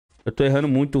Eu tô errando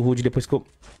muito o HUD depois que eu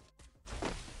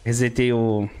resetei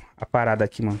a parada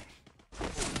aqui, mano.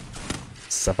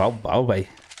 Nossa, balbal, velho.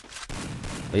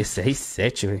 Esse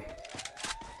R7, velho.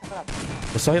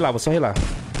 Vou só rilar, vou só rilar.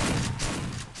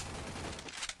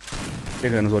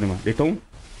 Pegando os Zone, deitou um.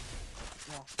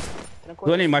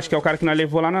 Zone, acho que é o cara que nós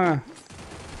levou lá na...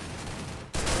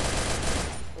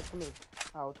 Outro comigo.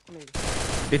 Ah, outro comigo.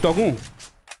 Deitou algum?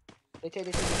 Deitei.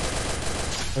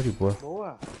 Tá de boa.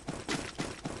 Boa.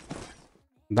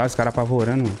 Dá os caras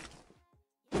apavorando, mano.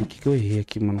 O que eu errei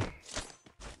aqui, mano?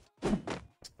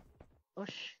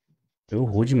 Oxi. Meu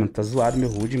HUD, mano. Tá zoado meu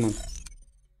HUD, mano.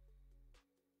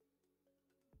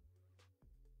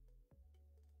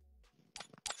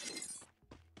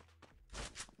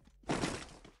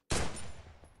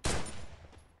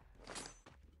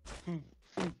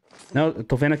 Não, eu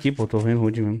tô vendo aqui, pô. Tô vendo o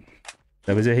HUD mesmo.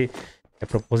 Talvez eu errei. É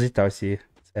proposital esse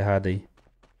errado aí.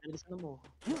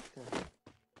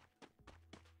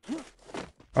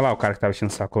 Olha lá o cara que tava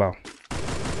enchendo o saco lá, ó.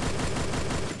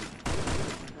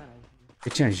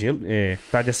 Ele tinha gelo? É,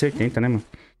 tá de A70, né, mano?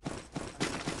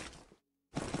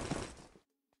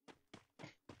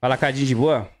 Fala, Cadinho, de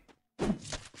boa?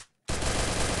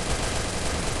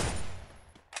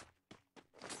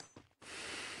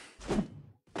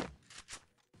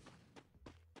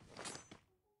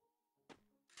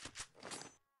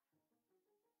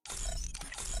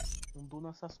 Um du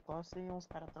nessas costas e uns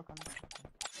caras trocando.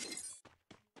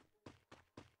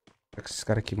 Tá com esses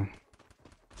caras aqui, mano.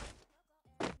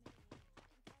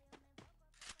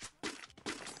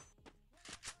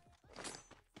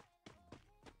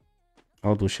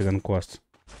 Olha o Du chegando no costa.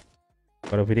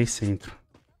 Agora eu virei centro.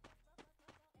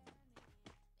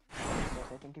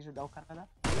 Você tem que ajudar o cara a dar.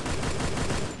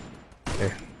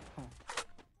 É.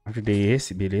 Ajudei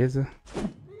esse, beleza.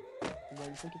 Agora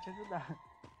ele tem que te ajudar.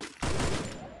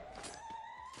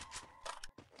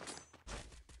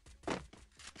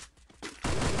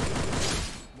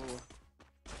 Boa.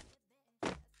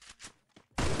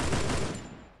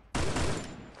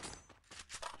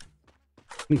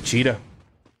 Mentira.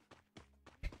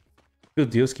 Meu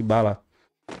Deus, que bala.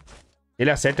 Ele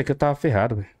acerta que eu tava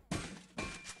ferrado, velho.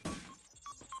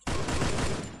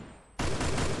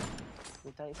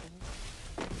 Deita aí pra gente.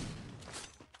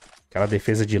 Aquela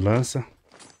defesa de lança.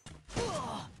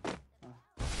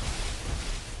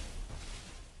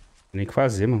 Nem o que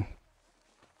fazer, mano.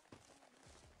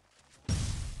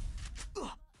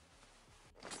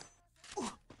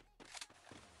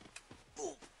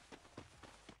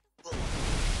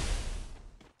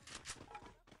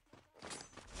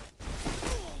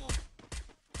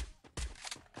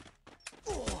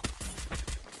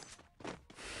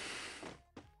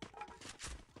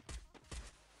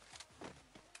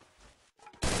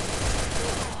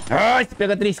 Ai, você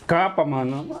pega 3 capas,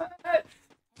 mano.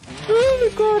 Ai,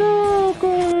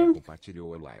 caraca.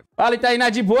 Compartilhou a live. Fala, Itainá,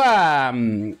 de boa.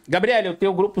 Gabriel, eu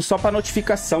tenho o grupo só pra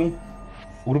notificação.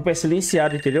 O grupo é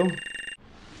silenciado, entendeu?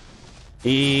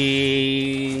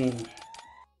 E...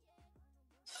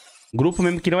 grupo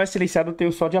mesmo que não é silenciado, eu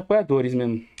tenho só de apoiadores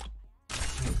mesmo.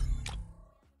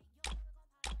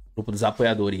 Grupo dos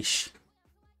apoiadores.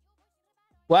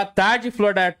 Boa tarde,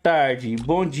 flor da tarde.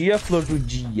 Bom dia, flor do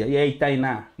dia. E aí,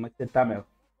 Tainá? Como é que você tá, meu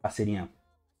parceirinha?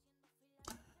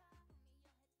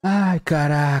 Ai,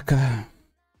 caraca.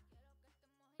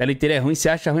 Tela inteira é ruim. Você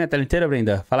acha ruim a tela inteira,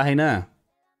 Brenda? Fala, Reinan.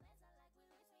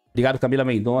 Obrigado, Camila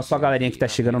Mendonça. Só a galerinha que tá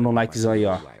chegando no likezão aí,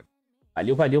 ó.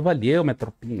 Valeu, minha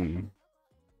tropinha.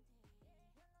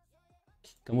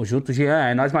 Tamo junto, Jean.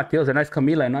 É nóis, Matheus. É nóis,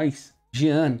 Camila. É nóis,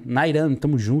 Jean. Nairan.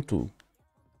 Tamo junto.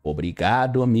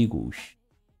 Obrigado, amigos.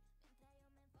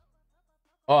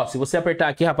 Ó, se você apertar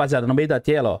aqui, rapaziada, no meio da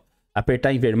tela, ó.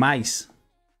 Apertar em ver mais.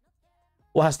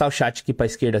 Vou arrastar o chat aqui pra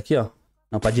esquerda, aqui, ó.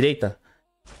 Não, pra direita.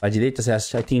 Pra direita,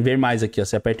 você tem ver mais aqui, ó.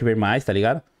 Você aperta em ver mais, tá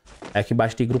ligado? Aí aqui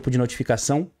embaixo tem grupo de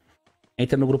notificação.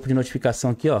 Entra no grupo de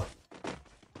notificação aqui, ó.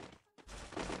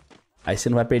 Aí você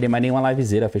não vai perder mais nenhuma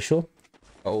livezeira, fechou?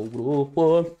 Ó o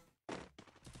grupo.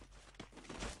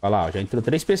 Olha lá, ó, já entrou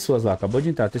 3 pessoas lá. Acabou de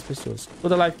entrar 3 pessoas.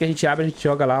 Toda live que a gente abre, a gente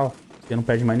joga lá, ó. Você não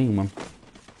perde mais nenhuma.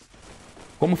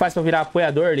 Como faz pra virar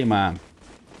apoiador, Lima?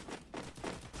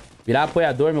 Virar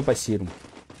apoiador, meu parceiro.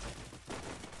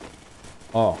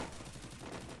 Ó.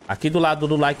 Aqui do lado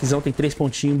do likezão tem 3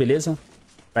 pontinhos, beleza?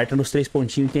 Aperta nos 3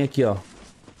 pontinhos e tem aqui, ó.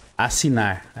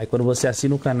 Assinar. Aí quando você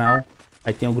assina o canal,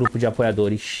 aí tem o grupo de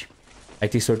apoiadores. Aí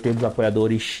tem sorteio dos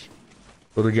apoiadores.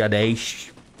 Todo dia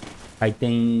 10. Aí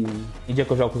tem dia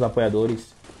que eu jogo com os apoiadores.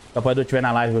 Se o apoiador estiver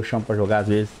na live, eu chamo pra jogar às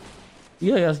vezes.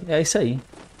 E aí, é isso aí.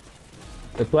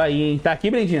 Eu tô aí, hein? Tá aqui,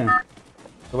 Brendinha?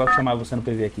 Eu vou chamar você no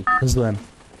PV aqui. Tô zoando.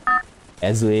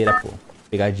 É zoeira, pô.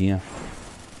 Pegadinha.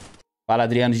 Fala,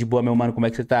 Adriano, de boa, meu mano, como é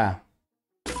que você tá?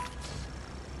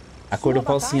 Acordou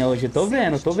falsinha hoje. Tô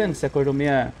vendo. Você acordou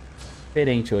meio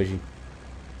diferente hoje.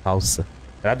 Falsa.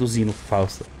 Traduzindo,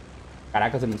 falsa.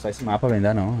 Caraca, você não só esse mapa, velho,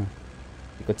 ainda não. Não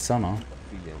tem condição, não.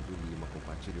 Filhão do Lima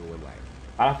compartilhou a live.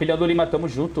 Fala, filhão do Lima, tamo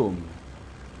junto.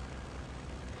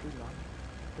 Filhão.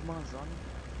 Irmãzona.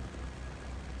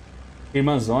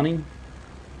 Irmãzona, hein?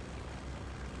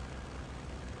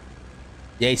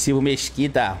 E aí, Silvio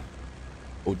Mesquita?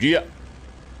 Bom dia.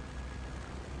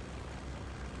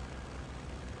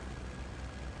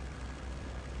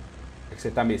 Como é que você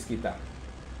tá, Mesquita?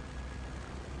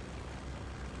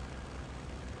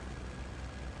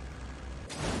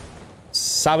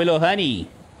 Salve, Lohane.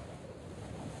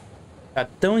 Tá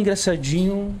tão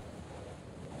engraçadinho.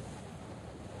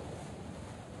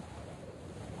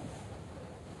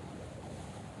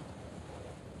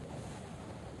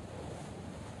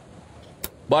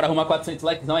 Bora arrumar 400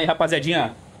 likes não aí,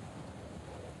 rapaziadinha.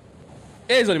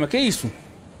 Ei, Zolima, que isso?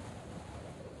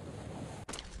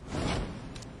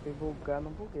 Fui bugar,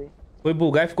 não buguei. Foi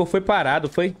bugar e foi parado,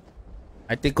 foi?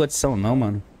 Aí tem condição não,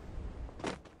 mano.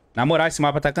 Na moral, esse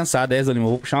mapa tá cansado, Zolima. Eu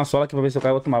vou puxar uma sola aqui pra ver se eu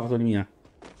caio outro mapa, Zoliminha.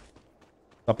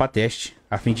 Só pra teste,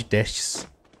 a fim de testes.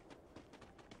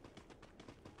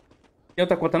 Tem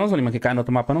outra conta não, Zolima, que cai no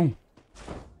outro mapa não?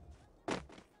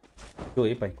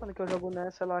 Doei, pai. Quando que eu jogo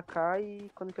nessa, ela cai.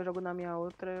 E quando que eu jogo na minha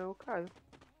outra, eu caio.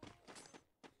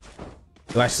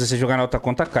 Eu acho que se você jogar na outra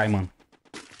conta, cai, mano.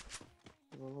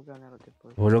 Eu vou jogar nela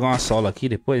depois. Vou jogar uma sola aqui,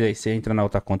 depois aí você entra na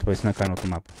outra conta pra ver se não cai no outro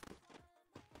mapa.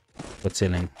 Pode ser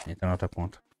lento, entra na outra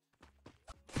conta.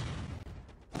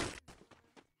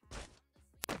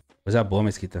 Coisa boa,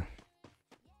 Mesquita.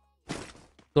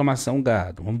 Exclamação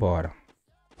gado, vambora.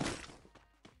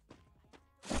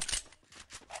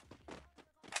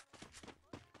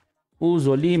 O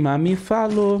Zolima me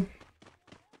falou.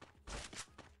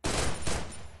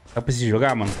 Dá pra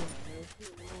jogar, mano?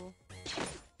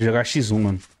 Jogar X1,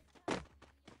 mano.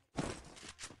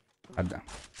 Pra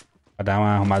dar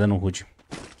uma arrumada no HUD.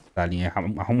 Tá ali,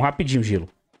 arruma rapidinho o gelo.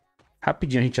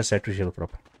 Rapidinho a gente acerta o gelo,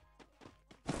 tropa.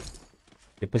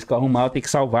 Depois que eu arrumar, eu tenho que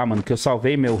salvar, mano. Que eu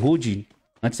salvei meu HUD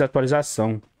antes da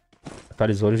atualização.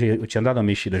 Atualizou, eu tinha dado uma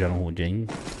mexida já no HUD, hein?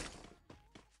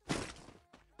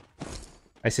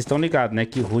 Aí vocês estão ligados, né?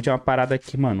 Que o HUD é uma parada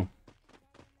aqui, mano.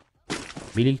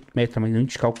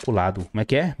 Milimetricamente calculado. Como é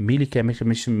que é?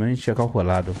 Milimetricamente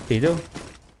calculado. Entendeu?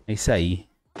 É isso aí.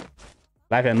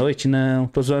 Live à noite? Não,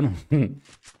 tô zoando.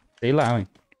 Sei lá, hein?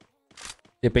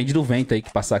 Depende do vento aí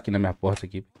que passar aqui na minha porta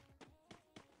aqui.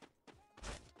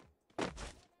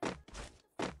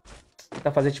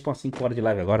 Tentar fazer tipo umas 5 horas de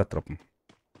live agora, tropa. A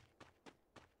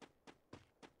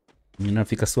menina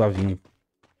fica suavinho.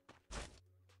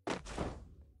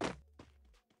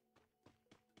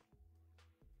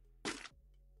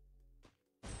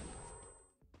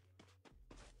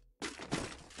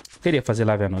 Queria fazer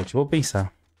live à noite, vou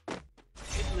pensar.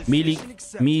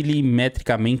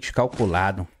 Milimetricamente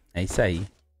calculado. É isso aí.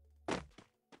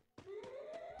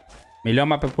 Melhor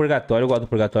mapa é purgatório. Eu gosto do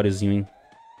purgatóriozinho, hein?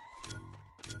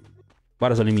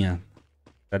 Bora, Zoliminha.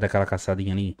 Vai dar aquela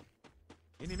caçadinha ali.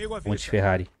 Ponte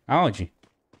Ferrari. Aonde?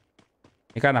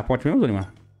 Vem cá na ponte mesmo,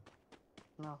 Zolima?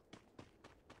 Não.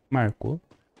 Marcou.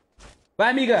 Vai,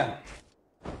 amiga!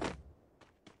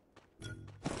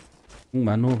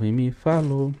 Uma nuvem me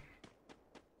falou.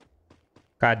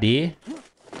 Cadê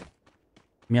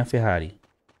minha Ferrari?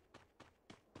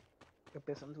 Eu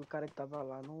pensando que o cara que tava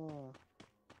lá no...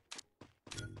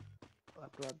 Lá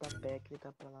pro lado da PEC, ele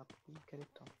tá pra lá.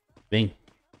 Então. Vem.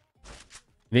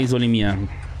 Vem, Zoliminha.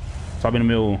 Sobe no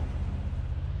meu...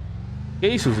 Que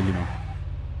isso, Zolima?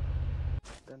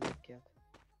 Dando quieto.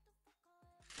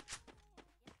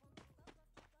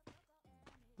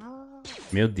 Ah,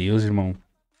 Meu Deus, irmão.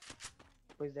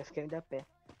 depois dessa que ainda é a pé.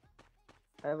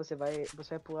 Aí você vai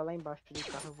pular lá embaixo do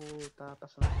carro, eu vou tá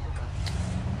passando aqui do carro.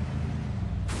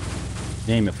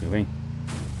 Vem, meu filho, vem.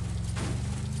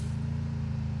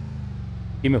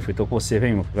 Ih, meu filho, tô com você,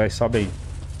 vem, meu filho. Vai, sobe aí.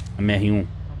 A MR1.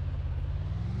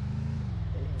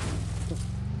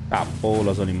 Tá,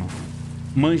 bola, Zolima.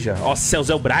 Manja. Ó, céus,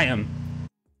 é o Brian.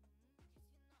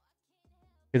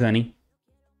 Chegando, hein?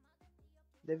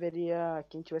 Deveria,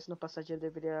 quem tivesse no passageiro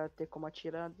deveria ter como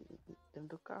atirar dentro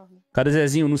do carro, né? Cadê o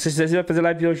Zezinho? Não sei se o Zezinho vai fazer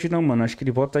live hoje não, mano. Acho que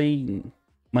ele volta aí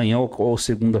amanhã ou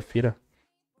segunda-feira.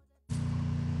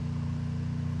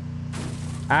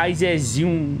 Ai,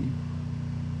 Zezinho.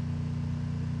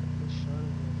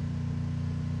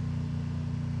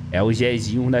 É o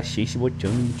Zezinho da Chase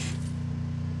Botante.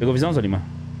 Pegou visão, Zolima?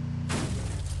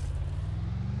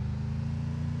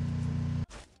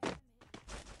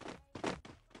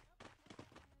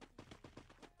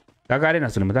 Tagarena,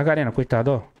 Zulima. Tagarena,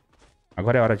 coitado, ó.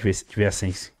 Agora é hora de ver a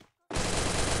sensi.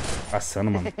 Passando,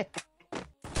 mano.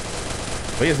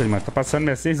 Olha, Zulima. Tá passando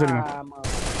minha sensi, Zulima. Ah, mano.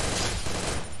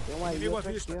 Tem uma aí, outra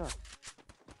aqui, ó.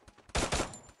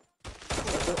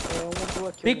 É uma duas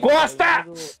aqui. Encosta!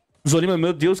 Zolima,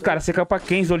 meu Deus, cara. Você caiu pra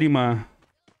quem, Zolima?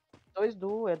 Dois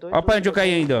duo, é dois Olha pra duo, onde eu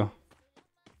caí ainda, ó.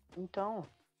 Então.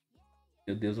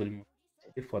 Meu Deus, Zolima.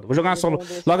 Que foda. Vou jogar uma solo.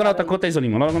 Logo na outra conta aí,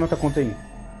 Zolima. Logo na outra conta aí.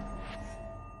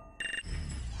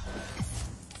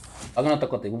 Logo na outra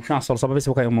conta aí. Vou puxar uma solo só pra ver se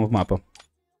eu vou cair no mapa.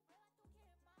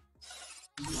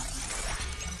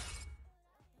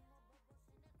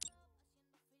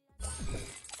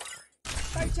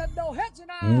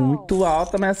 Muito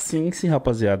alta minha sensi,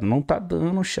 rapaziada. Não tá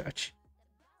dando, chat.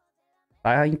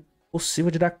 Tá impossível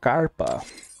de dar carpa.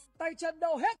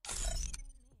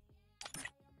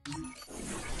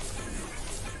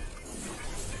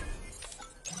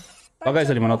 Logo aí,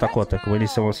 Zolima, na outra conta. Que eu vou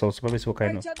iniciar uma solo só pra ver se eu vou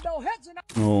cair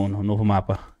no novo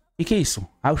mapa. Que é isso?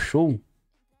 Ah, o show.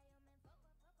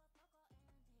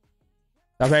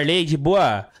 Salve, Arley,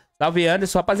 boa. Salve,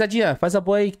 Anderson. Rapaziadinha, faz a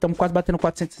boa aí, que estamos quase batendo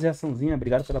 400 de açãozinha.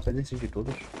 Obrigado pela presença de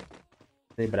todos.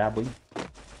 Você é brabo, hein?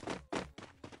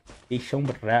 Queixão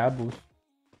brabo.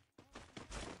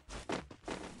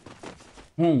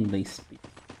 Honda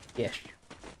Speedcast.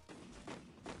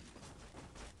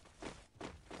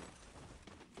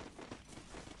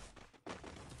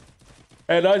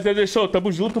 É nóis, Anderson. Tamo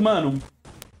junto, mano.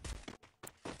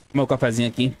 Meu cafezinho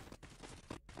aqui.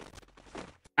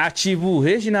 Ativo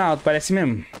Reginaldo, parece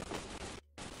mesmo.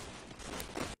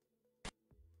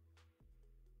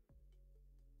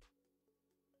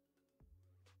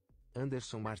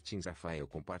 Anderson Martins Rafael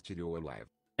compartilhou a live.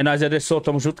 É nóis, Anderson.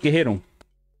 Tamo junto, guerreiro.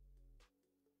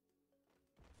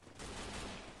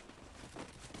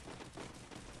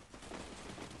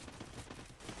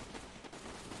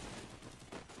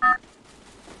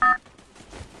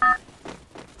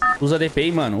 Usa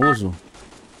DPI, mano. Uso.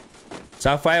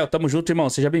 Rafael, tamo junto,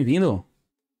 irmão. Seja bem-vindo. Deixa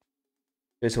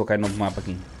eu ver se eu vou cair no mapa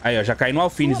aqui. Aí, ó. Já caí no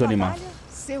Alfine, Zolima.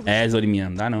 É, Zoliminha.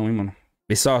 Não dá não, hein, mano.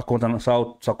 Vê só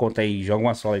só conta aí. Joga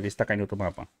uma sola e vê se tá caindo em outro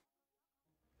mapa.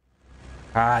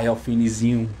 Ai,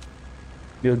 Alfinezinho.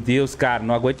 Meu Deus, cara.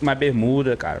 Não aguento mais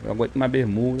bermuda, cara. Não aguento mais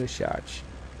bermuda, chat.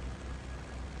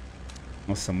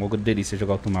 Nossa, mó delícia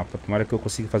jogar outro mapa. Tomara que eu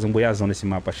consiga fazer um boiazão nesse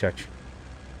mapa, chat.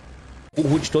 O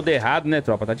root todo errado, né,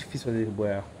 tropa? Tá difícil fazer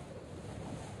boiar.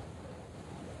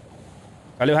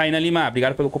 Valeu, Raina Lima.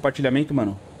 Obrigado pelo compartilhamento,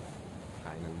 mano.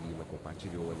 Raina Lima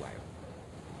compartilhou a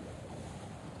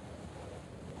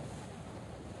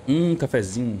live.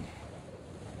 Cafezinho.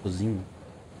 Cozinho.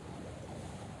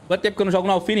 Quanto tempo que eu não jogo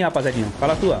no Alfine, rapaziadinha?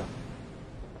 Fala a tua.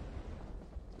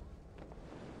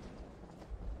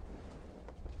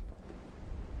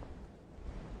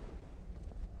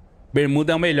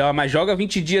 Bermuda é o melhor, mas joga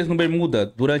 20 dias no Bermuda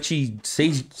durante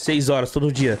 6 horas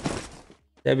todo dia.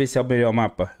 Deve ver se é o melhor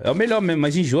mapa. É o melhor mesmo,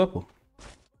 mas enjoa, pô.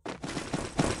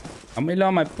 É o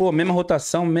melhor, mas, pô, mesma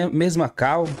rotação, mesma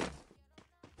cal.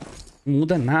 Não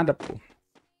muda nada, pô.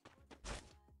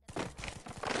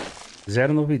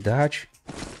 Zero novidade.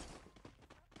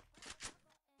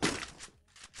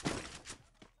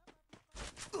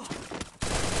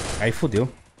 Aí fodeu.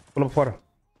 Pula pra fora.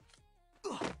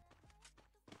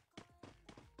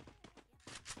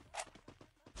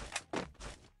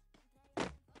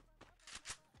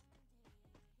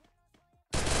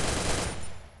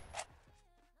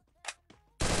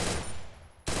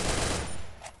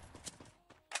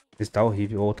 Está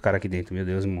horrível. Outro cara aqui dentro, meu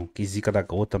Deus, irmão. Que zica da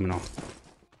gota, mano.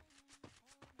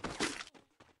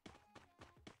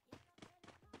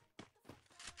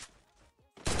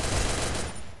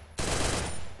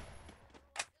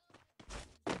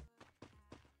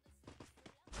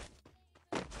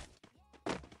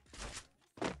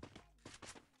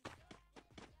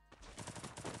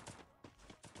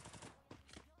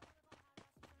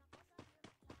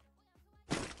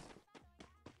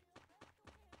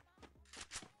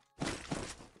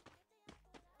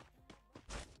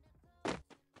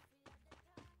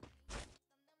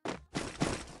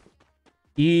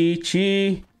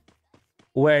 Kit.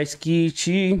 Where's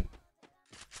Kit?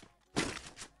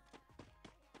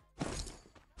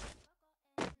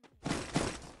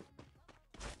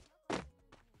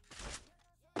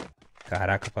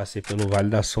 Caraca, passei pelo Vale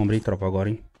da Sombra, hein, tropa, agora,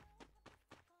 hein?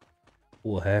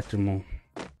 Correto, irmão.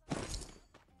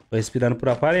 Tô respirando por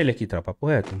aparelho aqui, tropa,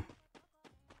 correto.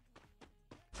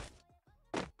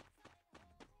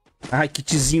 Ai,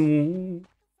 kitzinho.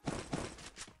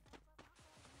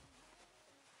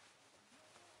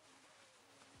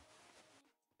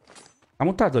 Tá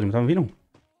mutado ali, tá me ouvindo?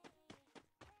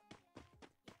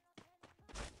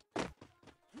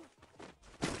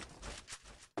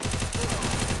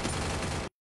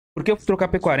 Por que eu fui trocar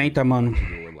P40, mano?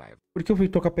 Continua live. Por que eu fui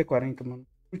trocar P40, mano?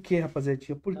 Por que,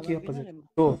 rapaziadinha? Por Tava que, vindo rapaziada? ali, mano.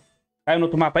 Tô. Caiu no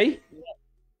outro mapa aí?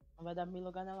 Não vai dar pra me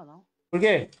logar nela, não. Por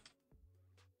quê?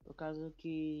 Por causa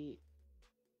que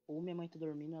ou minha mãe tá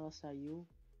dormindo, ela saiu.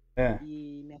 É.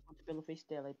 E minha conta pelo Face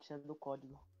dela, aí precisa do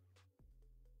código.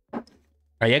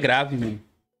 Aí é grave, mano.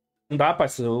 Não dá,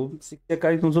 parceiro. Você quer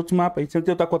cair nos outros mapas aí. Você não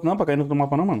tem outra conta não pra cair no outro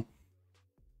mapa não, mano.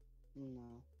 Não.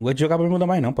 Não gosto de jogar bermuda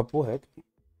mais não, papo reto. Não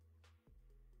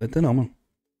aguenta não, mano.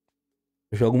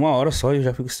 Eu jogo uma hora só e eu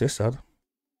já fico estressado.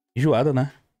 Enjoada,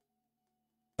 né?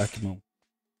 Tá aqui, mano.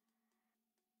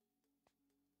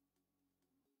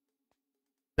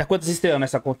 Dá quantas estrelas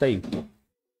nessa conta aí?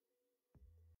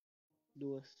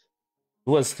 2.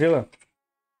 2 estrelas?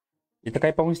 Tenta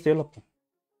cair pra 1 estrela, pô.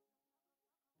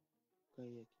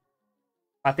 Caí aqui.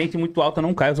 Patente muito alta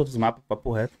não cai os outros mapas,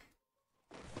 papo reto.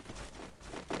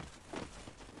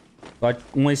 Só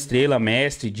 1 estrela,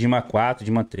 mestre, Dima 4,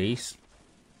 Dima 3.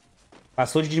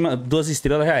 Passou de Dima, 2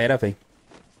 estrelas já era, velho.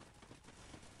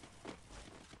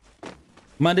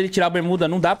 Manda ele tirar o Bermuda.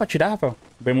 Não dá pra tirar, Rafael.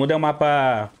 Bermuda é um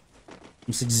mapa,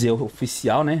 não se dizer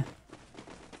oficial, né?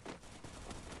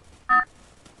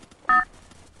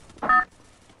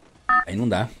 Aí não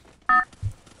dá.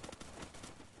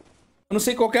 Eu não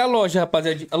sei qual que é a loja,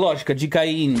 rapaziada. A lógica de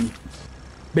cair em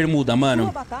Bermuda,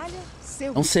 mano.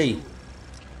 Não sei.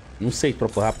 Não sei,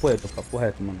 tropa. Papo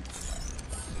reto, mano.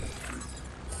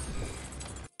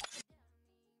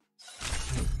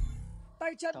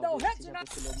 Talvez seja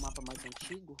porque ele é o mapa mais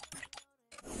antigo.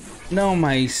 Não,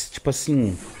 mas, tipo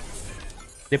assim...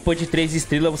 Depois de 3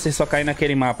 estrelas, você só cai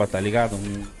naquele mapa, tá ligado?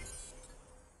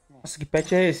 Nossa, que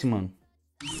pet é esse, mano?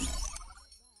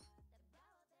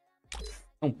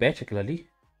 É um pet aquilo ali?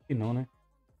 Que não, né?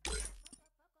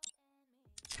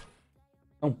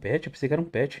 É um pet? Eu pensei que era um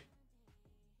pet.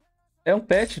 É um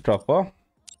pet, tropa, ó.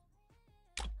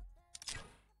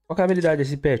 Qual que é a habilidade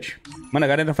desse pet? Mano, a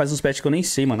galera faz uns pets que eu nem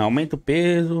sei, mano. Aumenta o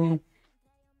peso.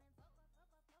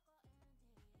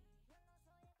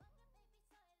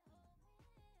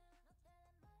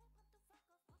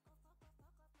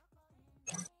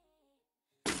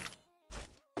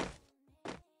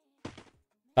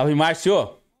 Salve,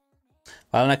 Márcio.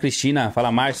 Fala, Ana Cristina.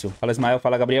 Fala, Márcio. Fala, Ismael.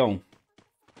 Fala, Gabriel.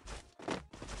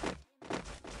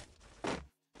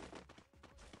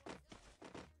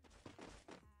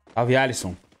 Salve,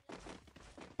 Alisson.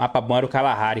 Mapa bom era o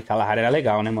Kalahari. Kalahari era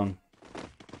legal, né, mano?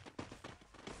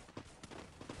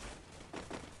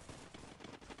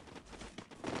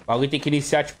 Alguém tem que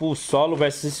iniciar, tipo, solo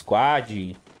versus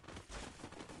squad.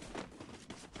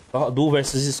 Duo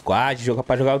versus squad. Jogar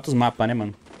pra jogar outros mapas, né,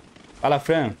 mano? Fala,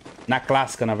 Fran. Na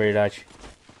clássica, na verdade.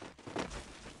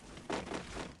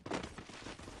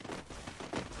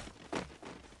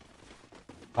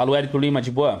 Fala, Érico Lima, de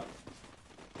boa?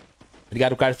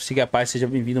 Obrigado, Carlos, por seguir a paz. Seja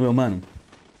bem-vindo, meu mano.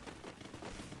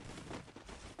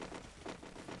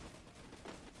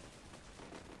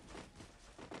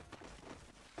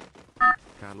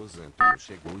 Carlos Antônio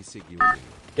chegou e seguiu o link.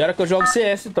 E hora que eu jogo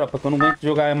CS, tropa. Que eu não aguento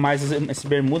jogar mais esse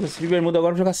bermuda. Se de bermuda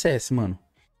agora eu vou jogar CS, mano.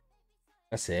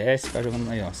 Jogar CS, ficar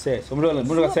jogando aí, ó. CS. Vamos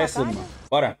jogar CS, mano.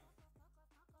 Bora.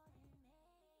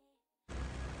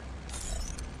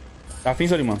 Tá afim,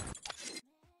 Solimão?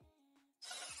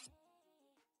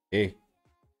 Ei.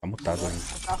 Tá mutado aí.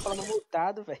 Eu tava falando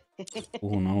mutado, velho.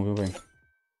 Burro não, viu, velho?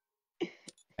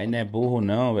 Aí não é burro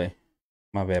não, velho.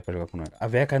 Uma véia pra jogar com nós. A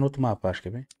véia cai no outro mapa, acho que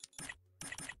é bem.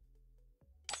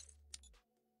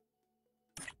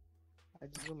 A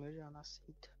desumeu já não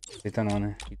aceita. Aceita não,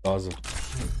 né? Idoso.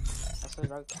 Essa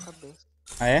joga com a cabeça.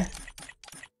 Ah, é?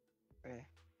 É.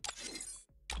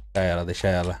 Deixa ela, deixa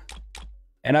ela.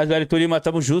 É nóis, velho. Turima,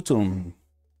 tamo junto.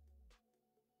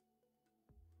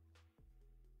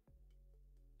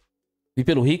 E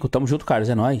pelo rico, tamo junto, Carlos.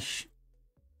 É nóis.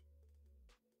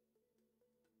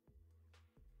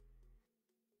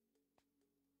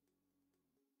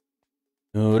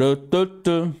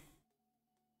 Turututu.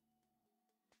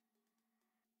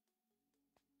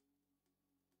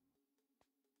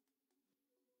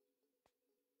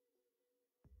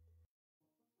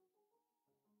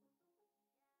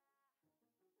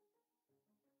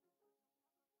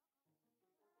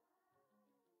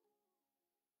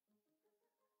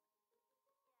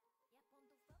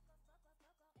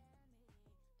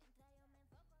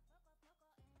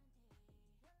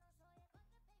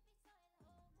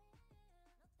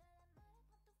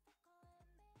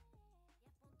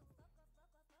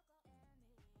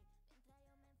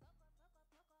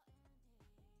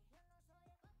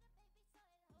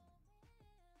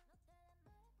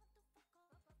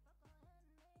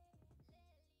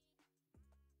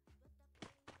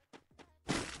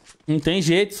 Não tem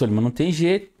jeito, Soliman. Não tem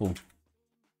jeito, pô.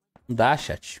 Não dá,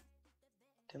 chat.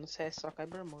 Tem no CS só cai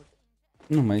bermuda.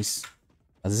 Não, mas...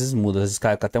 Às vezes muda. Às vezes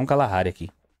cai até um Kalahari aqui.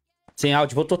 Sem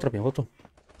áudio. Voltou, tropinha. Voltou.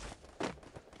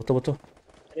 Voltou.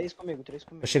 3 comigo, 3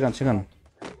 comigo. Tô chegando.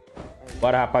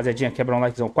 Bora, rapaziadinha. Quebra um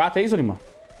likezão. 4 é isso, Soliman?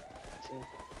 Sim.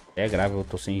 É grave. Eu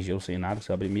tô sem gelo, sem nada. Se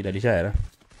eu abrir mira ali, já era.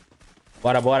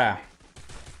 Bora.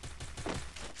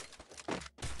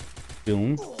 Deu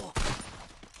um.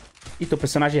 Ih, tô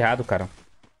personagem errado, cara.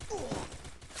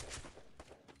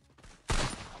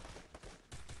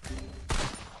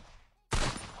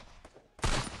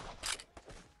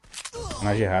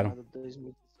 Personagem errado.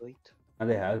 2018.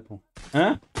 Nada errado, pô.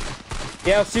 Hã?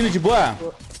 E é o sino de boa?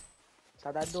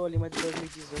 Saudade do Olima de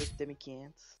 2018,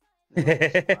 DM500.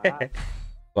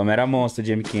 Como era monstro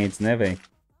de M500, né, velho?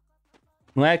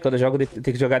 Não é? Quando eu jogo,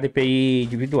 tem que jogar DPI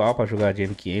individual pra jogar de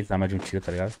M500, arma de um tiro,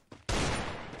 tá ligado?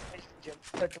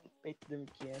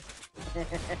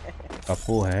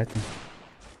 Papo reto.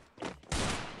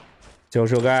 Se eu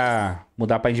jogar,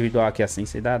 mudar pra individual aqui assim,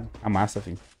 você dá a massa,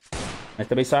 filho. Mas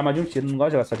também só arma de um tiro, não gosto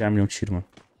de jogar só de arma de um tiro, mano.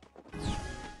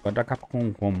 Gosto da capa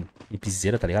com um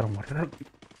piseira, tá ligado?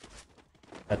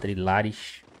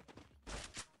 Catrilares.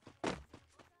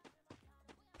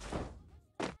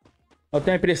 Eu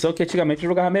tenho a impressão que antigamente eu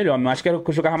jogava melhor, mas eu acho que era o que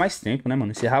eu jogava mais tempo, né,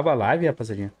 mano? Encerrava a live,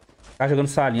 rapaziadinha. Ficava jogando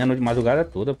salinha de madrugada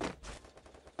toda.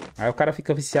 Aí o cara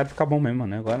fica viciado e fica bom mesmo,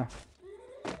 né? Agora.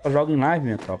 Eu jogo em live,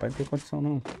 minha tropa. Aí não tem condição,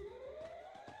 não.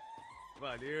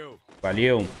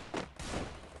 Valeu.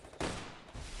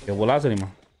 Eu vou lá,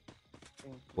 Zolima?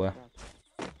 Boa.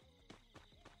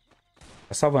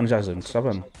 Tá salvando já, Zolima. Tô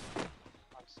salvando.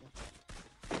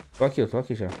 Eu tô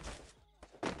aqui já.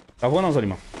 Salvou não,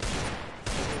 Zolima?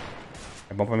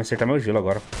 É bom pra me acertar meu gelo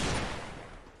agora.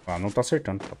 Ah, não tô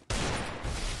acertando. Tá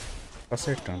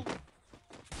acertando.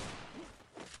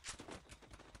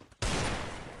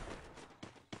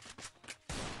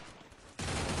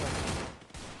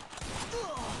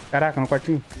 Caraca, no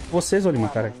quartinho. Vocês, Olima,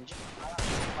 cara.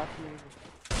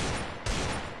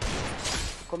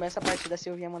 Começa a partida, a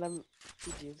Silvinha manda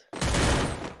pedido.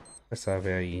 Essa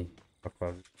velha aí.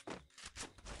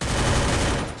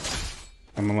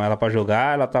 Chamamos ela pra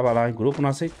jogar, ela tava lá em grupo, não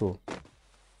aceitou.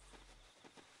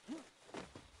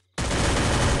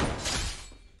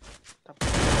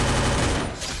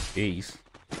 Que isso.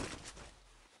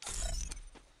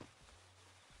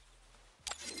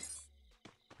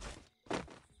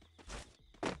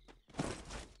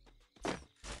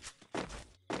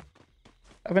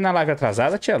 Tá vendo a live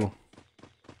atrasada, Tchelo?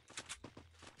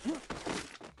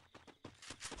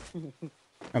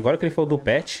 Agora que ele falou do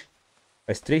pet.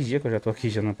 Faz 3 dias que eu já tô aqui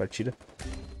já na partida.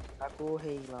 Tá com o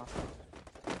rei lá.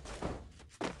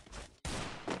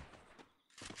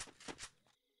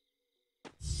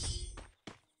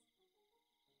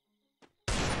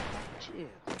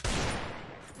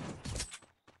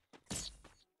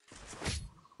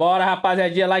 Bora,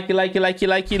 rapaziadinha. Like,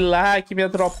 minha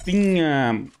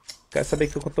tropinha. Quer saber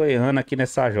que eu tô errando aqui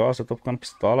nessa jossa? Eu tô ficando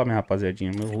pistola, minha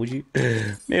rapaziadinha.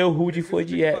 Meu rude foi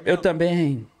de... Eu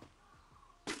também.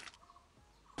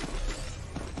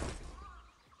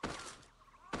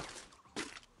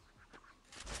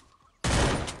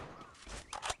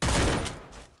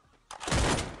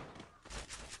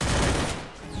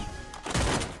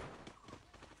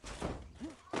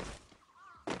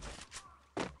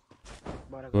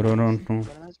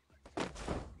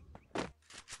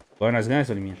 Agora nós ganhamos,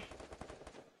 Soliminha.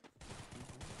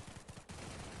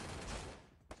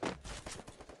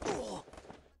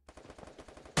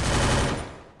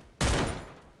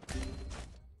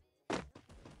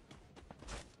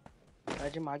 Tá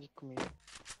de mag comigo.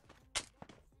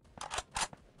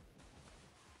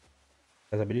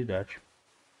 Faz habilidade.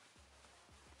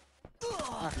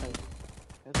 Ah, caiu.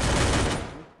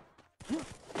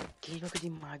 Quem joga de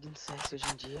mag no CS hoje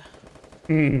em dia?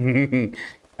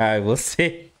 Ah,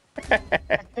 você.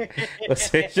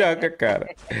 Você joga,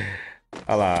 cara.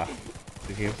 Olha lá.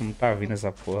 Porque não tá vindo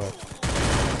essa porra.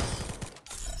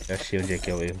 Já achei onde é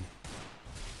que é o erro.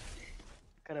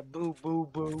 Cara, bu.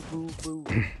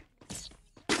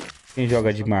 Quem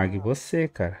joga de mag? Você,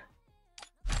 cara.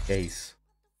 É isso.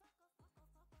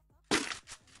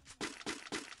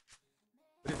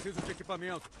 Preciso de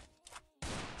equipamento.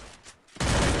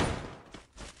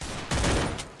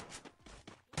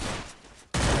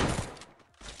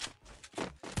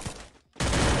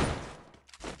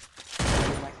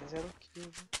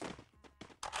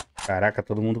 Caraca,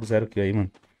 todo mundo com 0 kill aí, mano.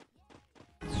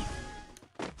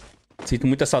 Sinto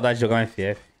muita saudade de jogar um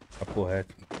FF. Papo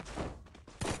reto.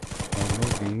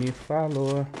 Como alguém me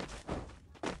falou.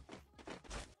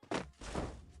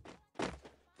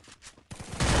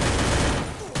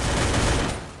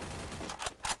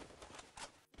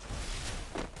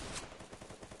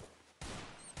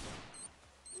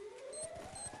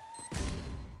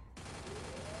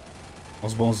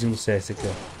 Os bonzinhos do CS aqui,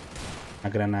 ó. A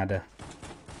granada.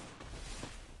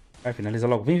 Vai, finaliza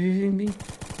logo. Vem, vem, vem, vem.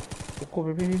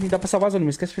 Vem, vem, vem. Dá pra salvar, Zoni, não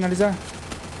esquece de finalizar.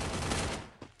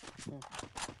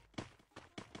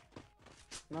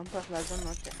 Não tá finalizando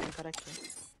não, tem um cara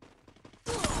aqui.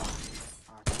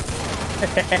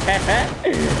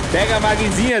 Pega a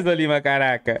magzinha, Zolima,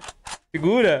 caraca.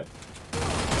 Segura.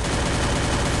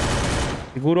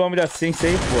 Segura o homem da sensi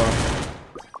aí,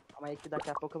 pô. Calma aí que daqui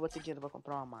a pouco eu vou ter dinheiro pra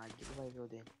comprar uma mag. Ele vai ver o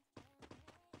dele.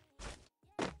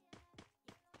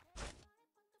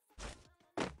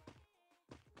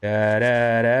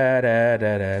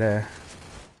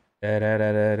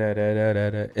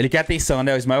 Ele quer atenção,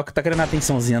 né? O Ismael que tá querendo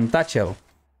atençãozinha, não tá, Tchelo?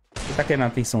 Ele tá querendo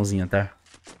atençãozinha, tá?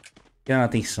 Querendo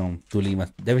atenção do Lima.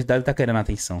 Deve tá querendo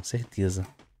atenção, certeza.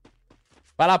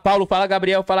 Fala, Paulo. Fala,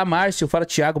 Gabriel. Fala, Márcio. Fala,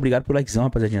 Thiago. Obrigado pelo likezão,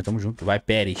 rapaziadinha. Tamo junto. Vai,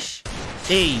 Pérez.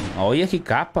 Ei, olha que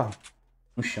capa.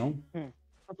 No chão. É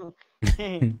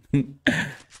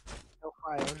o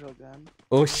Fael jogando.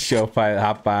 Oxe,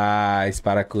 rapaz,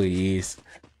 para com isso.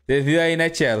 Você viu aí, né,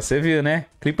 Tchelo? Você viu, né?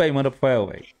 Clipa aí, manda pro Fael,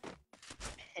 velho.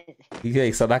 E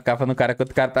aí, só dá capa no cara quando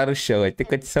o cara tá no chão. Aí tem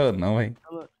condição não, velho.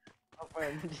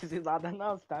 Rafael, não disse nada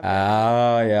não, você tá vendo?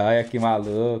 Olha, olha que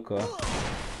maluco, ó.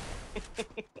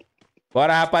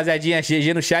 Bora, rapaziadinha.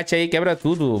 GG no chat aí, quebra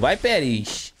tudo. Vai,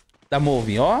 Pérez. Da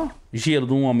Move, ó. Gelo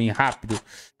de um homem rápido.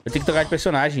 Eu tenho que trocar de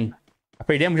personagem.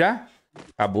 Perdemos já?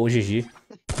 Acabou o GG.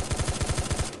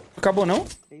 Acabou, não?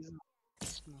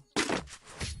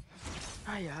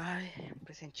 Ai, ai.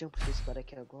 Presentinho pra esse cara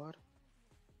aqui agora.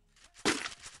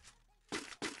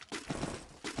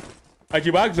 A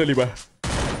de Max, Oliva.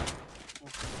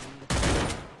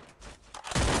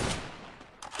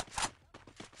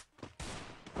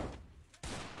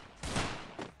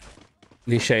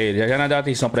 Deixa ele. Já não deu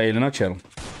atenção pra ele, não, Tchelo?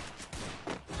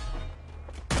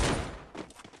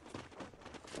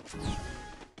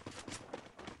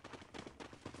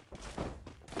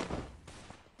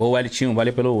 Ô, Elitinho,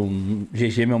 valeu pelo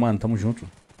GG, meu mano. Tamo junto.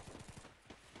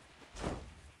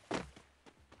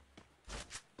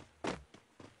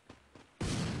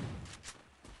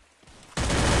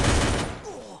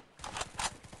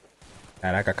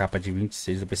 Caraca, a capa de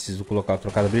 26. Eu preciso colocar,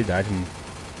 trocar a habilidade, mano.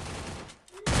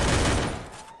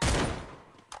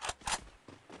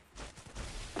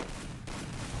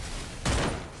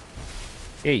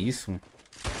 Que isso, mano?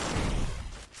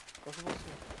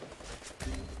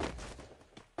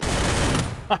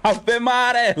 Ave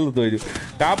amarelo, doido.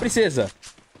 Calma, princesa.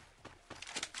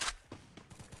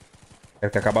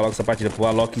 Quero que acabe logo essa partida. Pô,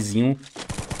 a Lockzinho.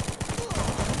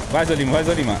 Vai, Zolima, vai,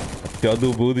 Zolima. Pior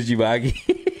do mundo de mag.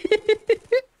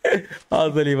 Ó,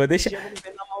 Zolima, deixa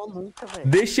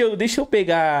eu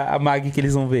pegar a mag que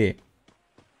eles vão ver.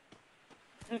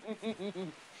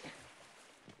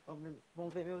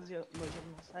 Vamos ver meus jogos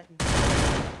não saem.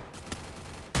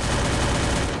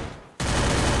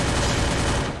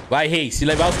 Vai, rei. Se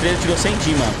levar os três, eu tiro sem ti,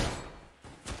 mano.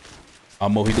 Ó,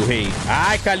 morri do rei.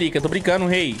 Ai, Calica, tô brincando,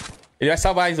 rei. Ele vai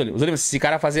salvar, hein, Zolima. Zolima, se esse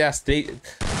cara fazer as três...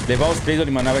 Levar os três,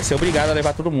 Zolima, nós vai ser obrigado a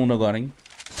levar todo mundo agora, hein.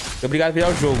 Ser obrigado a virar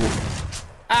o jogo.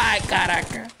 Ai,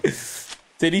 caraca.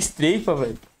 Seria estreifa,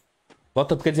 velho.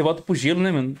 Volta, quer dizer, volta pro gelo, né,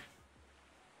 mano?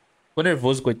 Ficou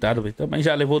nervoso, coitado, velho. Também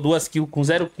já levou 2 kills. Com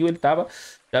 0 kill ele tava.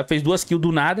 Já fez 2 kills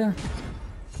do nada.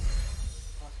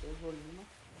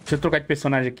 Deixa eu trocar de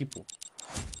personagem aqui, pô.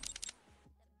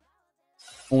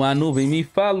 Uma nuvem me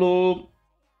falou.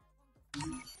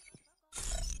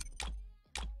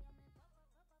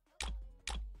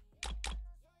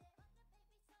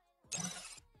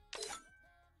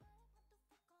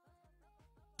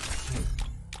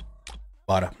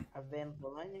 Bora.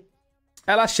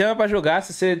 Ela chama pra jogar,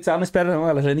 se ela não espera não,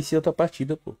 ela já iniciou outra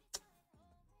partida, pô.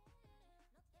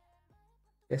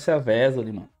 Essa é a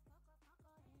Vesoli, mano.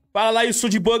 Fala lá, isso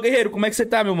de boa, guerreiro, como é que você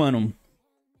tá, meu mano?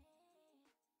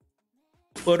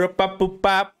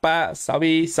 Oropapupapa.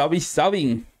 Salve, salve,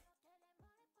 salve.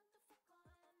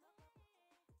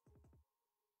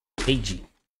 Heidi.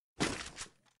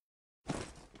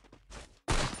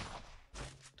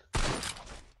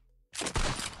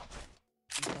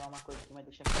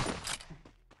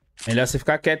 Melhor você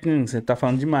ficar quieto, você tá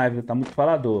falando demais, viu? Tá muito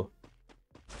falador.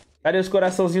 Cadê os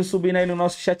coraçãozinhos subindo aí no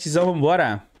nosso chatzão?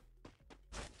 Vambora.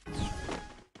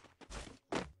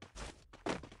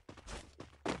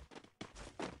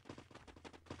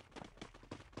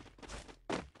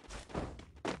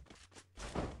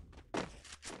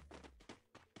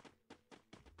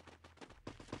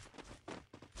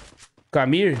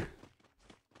 Camir?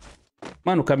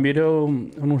 Mano, o Camir eu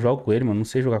não jogo com ele, mano. Não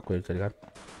sei jogar com ele, tá ligado?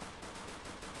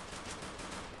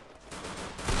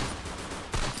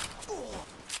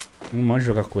 Não manjo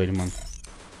jogar com ele, mano.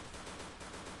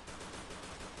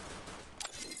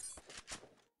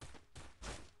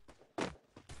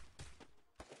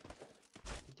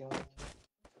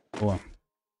 Boa.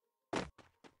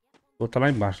 Vou tá lá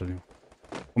embaixo, ali.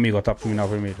 Comigo, ó, tá pro final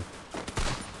vermelho.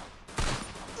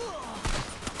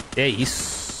 É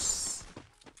isso.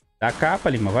 Dá capa,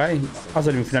 Lima, vai. Olha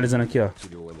o Lima finalizando aqui, ó.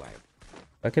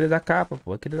 Vai querer dar capa, pô.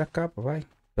 Vai querer dar capa, vai.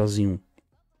 Tchauzinho.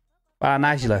 Ah,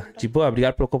 Nájila. De boa,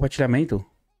 obrigado pelo compartilhamento.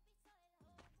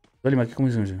 Ô, Lima, aqui como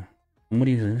isso, gente?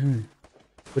 Murinho.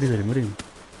 Murinho.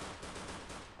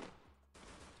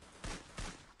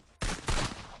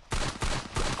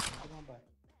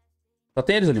 Só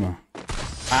tem eles, Lima.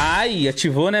 Ai,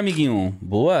 ativou, né, amiguinho?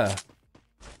 Boa.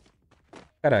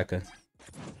 Caraca.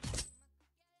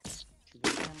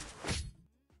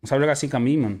 Não sabe jogar assim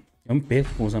caminho, mano? Eu me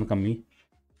perco usando caminho.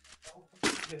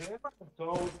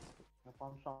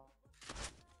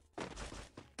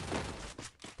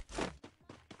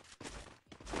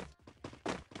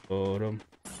 Oram.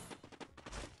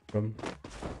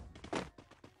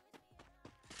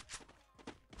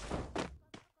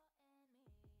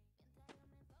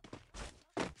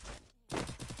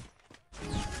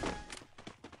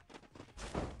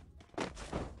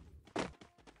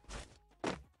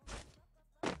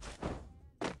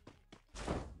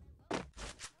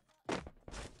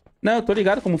 Não, eu tô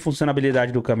ligado como funciona a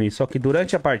habilidade do caminho. Só que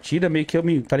durante a partida, meio que eu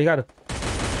me... Tá ligado?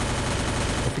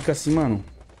 Eu fico assim, mano.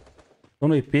 Tô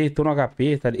no EP, tô no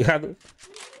HP, tá ligado?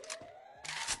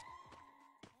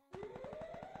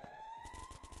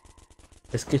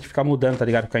 Esse que ficar mudando, tá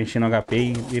ligado? Ficar enchendo HP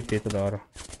e EP toda hora.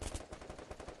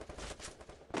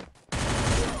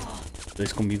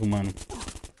 Dois comigo, mano.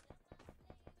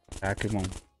 Caraca, irmão.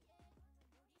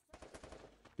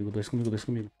 Dois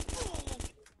comigo.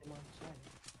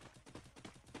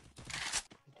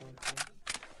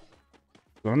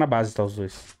 Lá na base tá os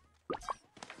dois.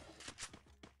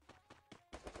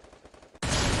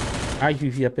 Ai,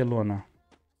 Vivi, a pelona.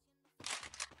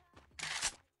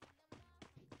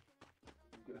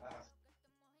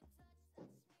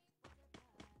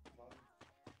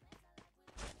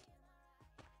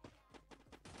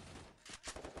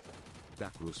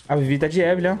 A Vivi tá de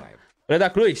Evelyn, ó. Olha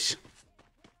da Cruz.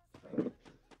 Eu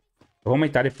vou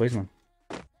aumentar depois, mano.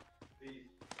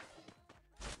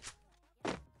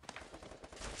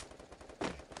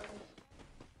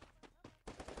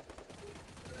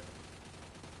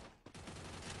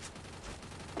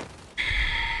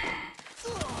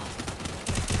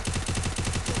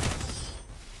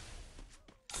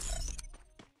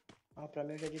 Ah, pra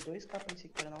mim eu já de 2 capas nesse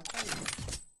cara não caiu.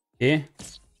 E?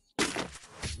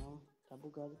 Não, tá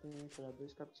bugado pra mim, pra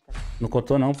 2 capas nesse cara. Não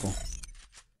contou não, pô.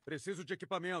 Preciso de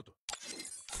equipamento.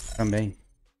 Também.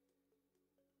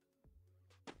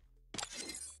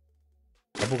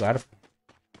 Tá bugado, pô.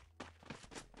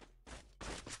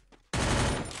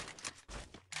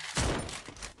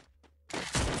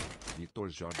 Vitor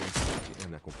Jordan,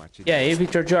 Ana compartilha. E aí,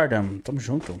 Victor Jordan? Tamo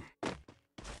junto.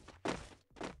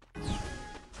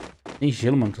 Sem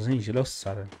gelo, mano. Tô sem gelo, é o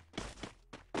Sara.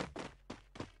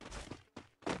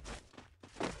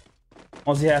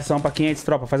 11 reação pra 500,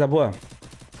 tropa. Faz a boa.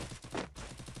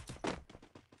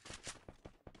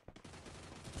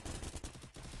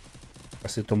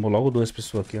 Você tomou logo 2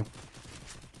 pessoas aqui, ó.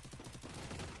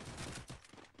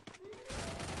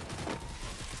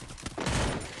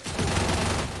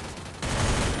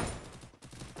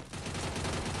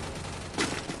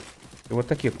 Eu vou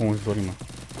estar aqui com os Zorima.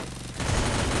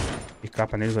 E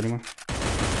capa neles, Zorima.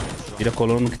 Vira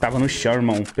colono que tava no chão,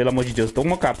 irmão. Pelo amor de Deus.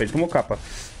 Tomou capa, ele tomou capa.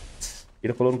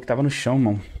 Vira colono que tava no chão,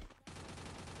 irmão.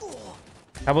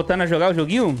 Tá voltando a jogar o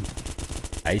joguinho?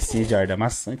 Aí sim, Jordan.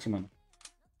 Maçante, mano.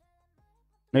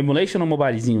 No Emulation ou no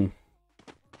mobilezinho?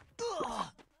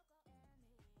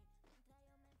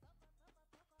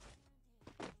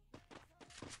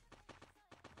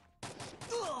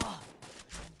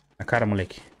 Na cara,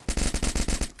 moleque.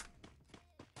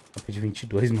 Top de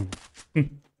 22, mano.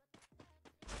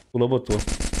 Pulou, botou.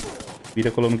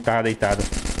 Vira colono que tava deitado.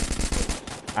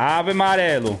 Ave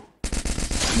amarelo.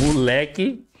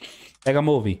 Moleque. Pega a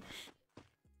move.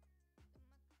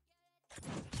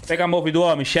 Pega a move do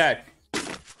homem, chefe.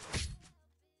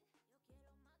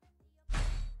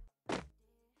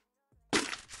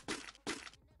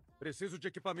 Preciso de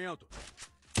equipamento.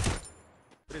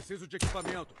 Preciso de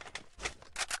equipamento.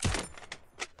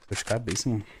 Tô de cabeça,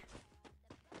 mano.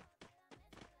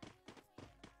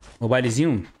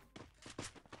 Mobilezinho.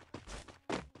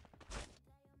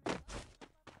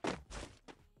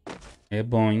 É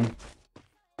bom, hein?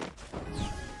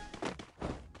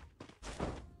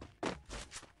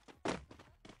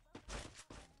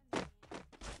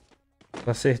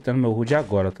 Tô acertando meu HUD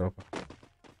agora, tropa.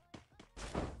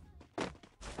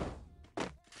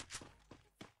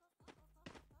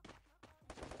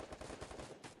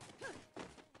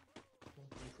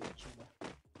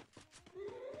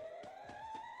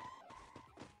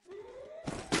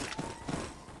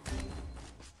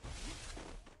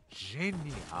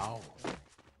 Genial.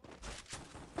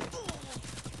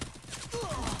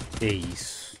 Que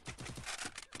isso.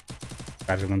 O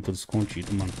cara jogando tudo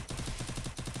escondido, mano.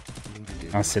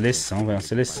 É uma seleção, velho. Uma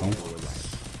seleção.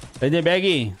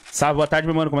 Lindenberg, salve, boa tarde,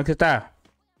 meu mano. Como é que você tá?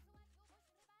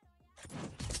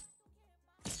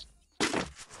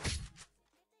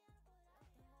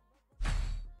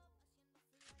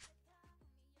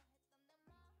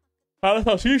 Fala,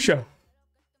 salsicha.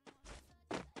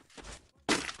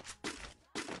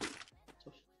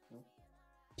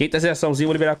 Quinta sessãozinha,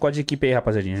 vou liberar código de equipe aí,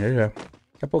 rapaziadinha. Já, já.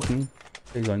 Daqui a pouquinho.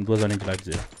 3 horas, 2 horas de live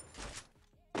zero.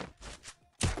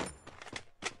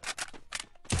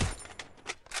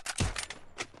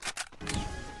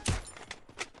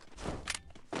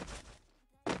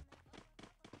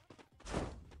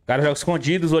 Os caras jogam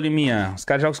escondidos, Oliminha. Os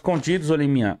caras jogam escondidos,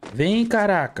 Oliminha. Vem,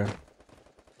 caraca.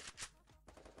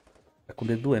 Tá com o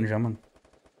dedo doendo já, mano.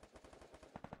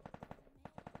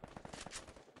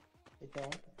 Então,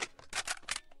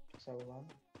 celular.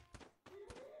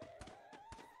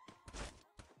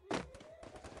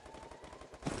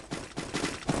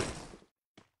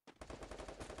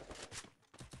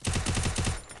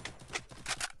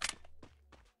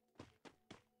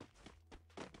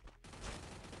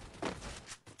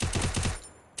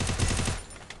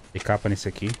 Tem capa nesse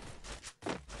aqui.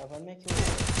 Tá vendo meio que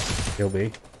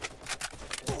Derrubei.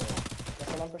 vai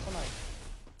falar um personagem.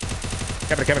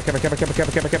 Quebra, quebra, quebra, quebra, quebra,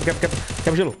 quebra, quebra, quebra, quebra, quebra.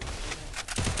 Quebra o gelo.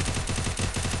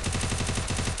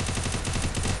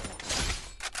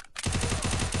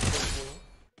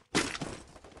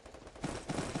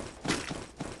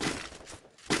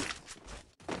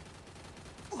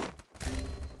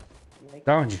 Meio que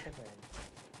Da onde? velho.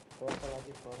 Bota lá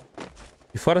de fora.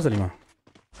 De fora, Zolima?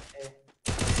 É.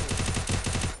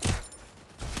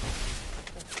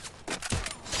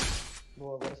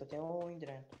 Boa, agora só tem o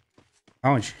Indrento.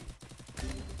 Aonde?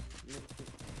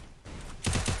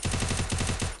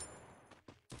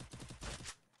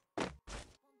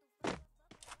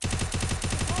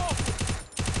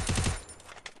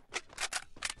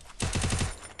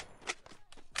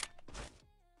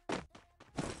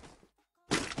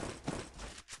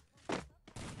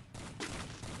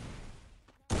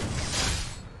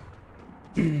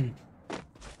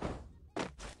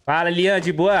 Fala, Lian,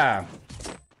 de boa.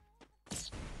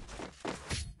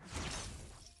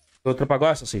 Outra pra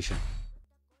gosta, salsicha?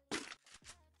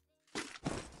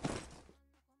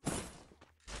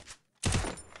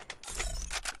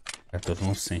 É todo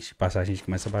um sense. Passar a gente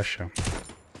começa a baixar.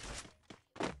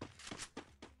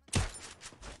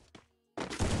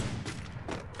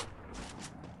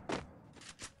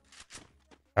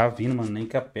 Tá vindo, mano. Nem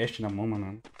com a peste na mão,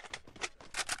 mano.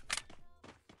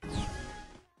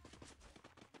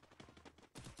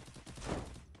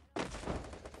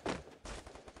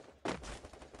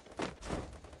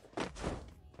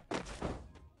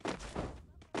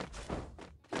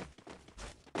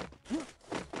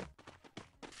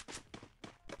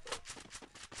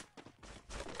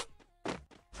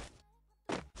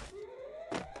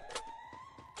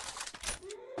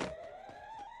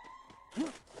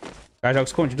 O cara joga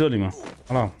escondido ali, mano.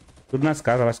 Olha lá, ó. Tudo nas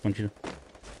casas lá escondido.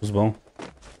 Os bons.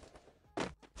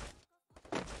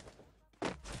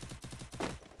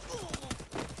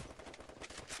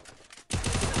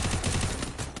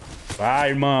 Vai,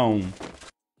 irmão.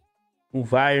 Não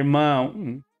vai,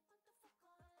 irmão.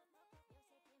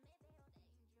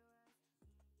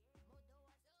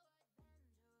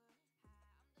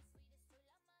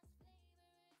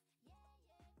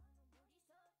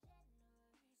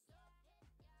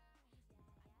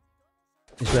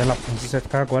 Isso ela vai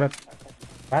ficar agora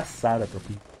passada, tropa.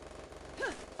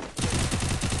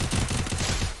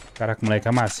 Caraca, moleque,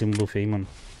 amassei um buff aí, mano.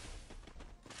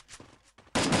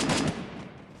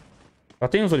 Só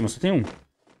tem um, Zolima, só tem um.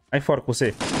 Aí fora com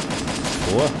você.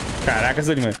 Boa. Caraca,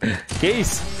 Zolima. Que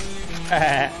isso?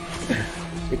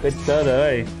 Que condição, não,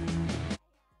 hein?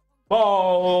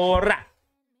 Porra!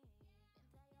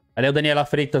 Valeu, Daniela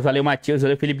Freitas. Valeu, Matheus.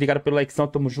 Valeu, Felipe. Obrigado pelo likezão.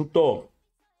 Tamo junto.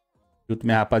 Junto,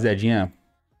 minha rapaziadinha.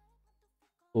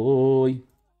 Oi.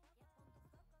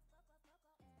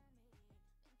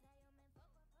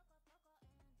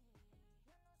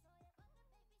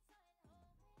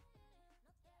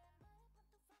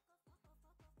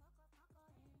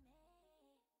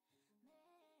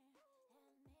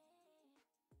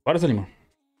 Bora, Zolima.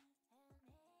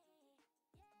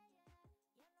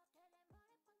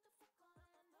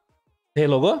 Você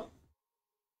relogou?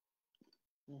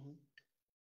 Uhum.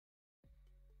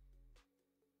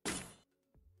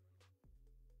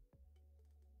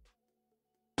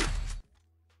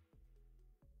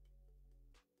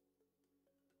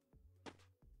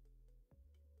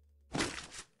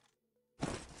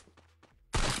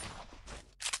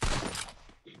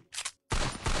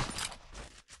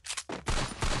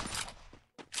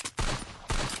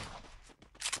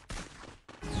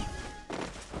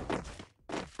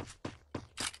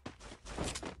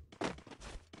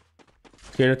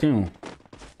 Esquerda tem um.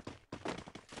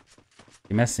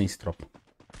 Tem mais sensi, tropa.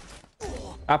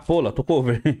 Ah, pula, tô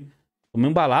cover. Tomei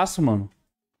um balaço, mano.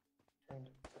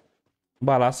 Um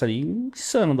balaço ali,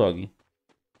 insano, dog.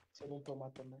 Se eu não tomar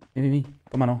também. Vem.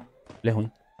 Toma não. Ele é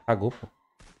ruim. Cagou, pô.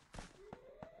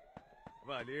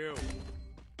 Valeu.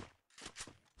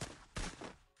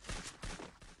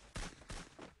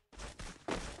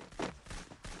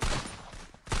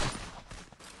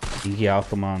 Ping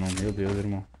alto, mano. Meu Deus,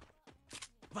 irmão.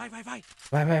 Vai. Vai.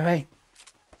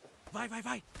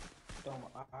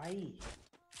 Toma. Ai.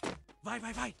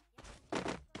 Vai.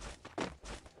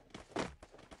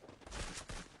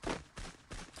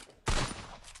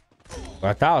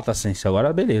 Agora tá alta a sensi.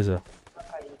 Agora beleza.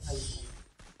 Caiu.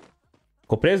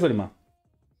 Ficou preso, Lima?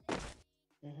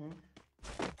 Uhum.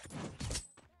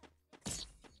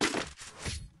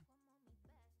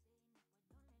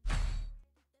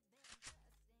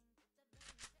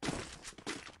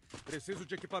 Preciso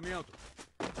de equipamento.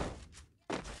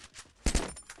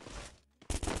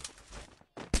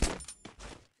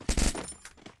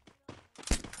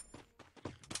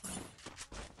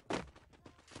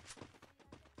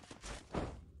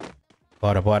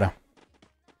 Bora.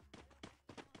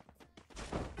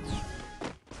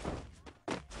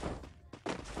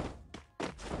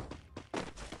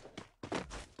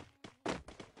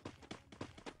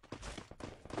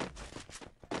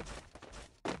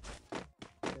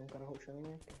 Tem um cara roxando em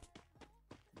mim aqui.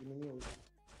 Diminuiu.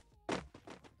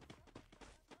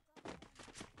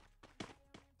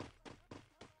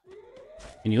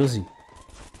 Newsy.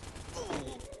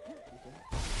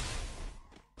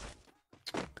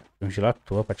 Um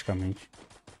gelator, praticamente.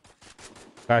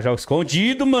 Os caras jogam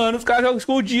escondido, mano. Os caras jogam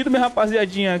escondido, minha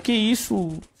rapaziadinha. Que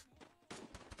isso?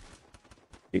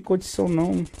 Tem condição,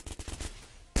 não.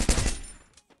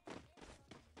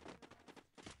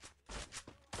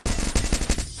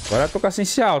 Agora eu tô com a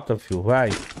sensi alta, fio.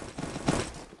 Vai.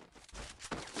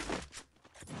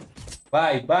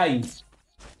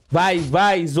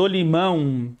 Vai,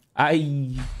 Zolimão.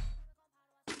 Ai.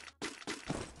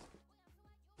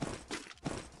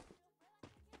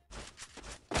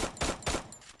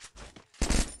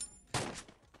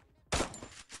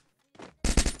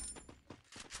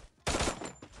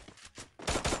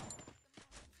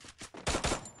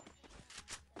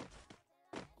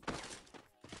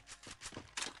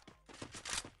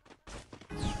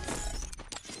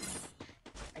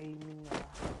 Ai, minha.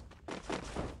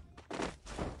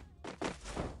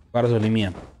 Agora,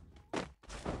 Zoliminha.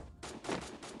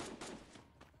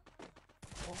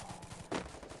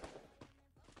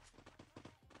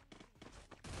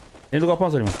 Dentro do galpão,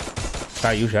 Zolimão.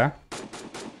 Caiu já.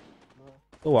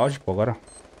 Tô auge, pô, agora.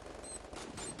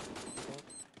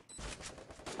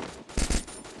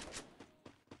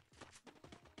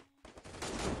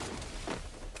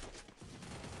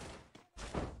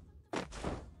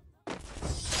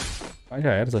 Ah,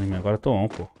 já era, Zoliminha. Agora eu tô on,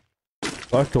 pô.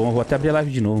 Agora eu tô on. Vou até abrir a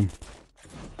live de novo.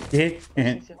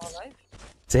 Encerrou a live?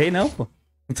 Sei não, pô.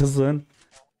 Não tô zoando.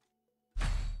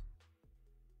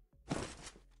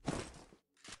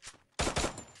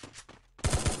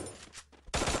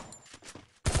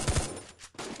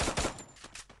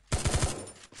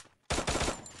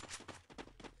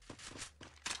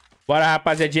 Bora,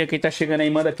 rapaziadinha. Quem tá chegando aí,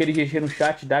 manda aquele GG no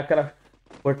chat. Dá aquela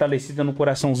fortalecida no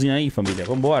coraçãozinho aí, família.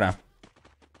 Vambora.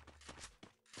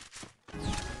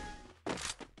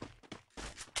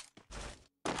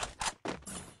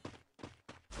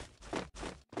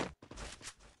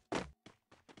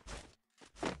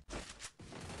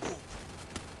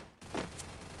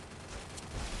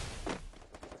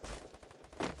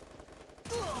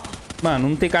 Mano,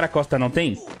 não tem cara costa, não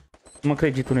tem? Não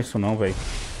acredito nisso não, velho.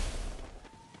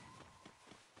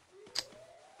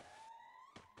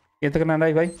 Entra granada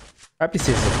aí, vai. Vai,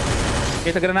 princesa.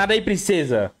 Entra granada aí,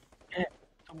 princesa.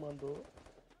 Tu mandou.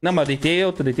 Não, mas eu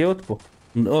deitei outro, pô.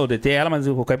 Eu deitei ela, mas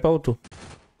eu vou cair pra outro.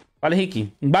 Fala,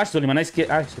 Henrique. Embaixo do Lima, na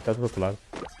esquerda. Ah, você tá do outro lado.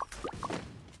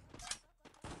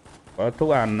 Agora eu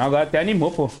tô... Ah, não, agora até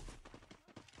animou, pô.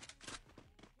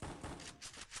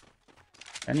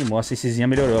 Animou, a CCzinha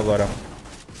melhorou agora.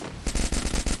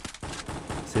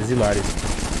 Esses hilários.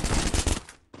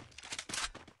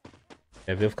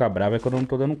 Quer ver eu ficar bravo é quando eu não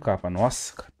tô dando capa.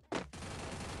 Nossa, cara.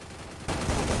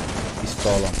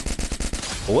 Pistola.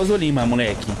 Boa, Zolima,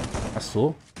 moleque.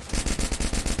 Passou.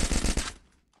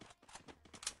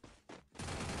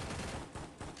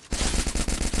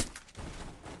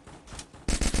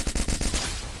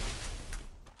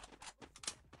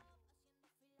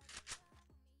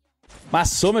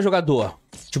 Massou, meu jogador.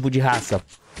 Tipo de raça.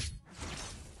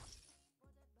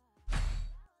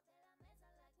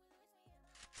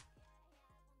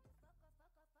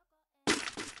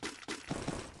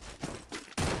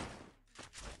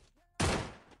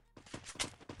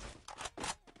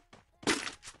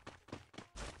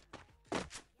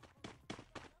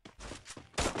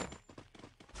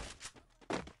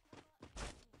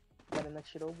 ainda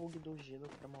tirou o bug do gelo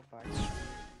pra mobile.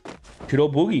 Tirou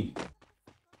o bug?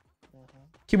 Uhum.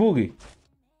 Que bug?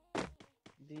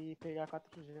 De pegar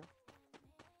 4G.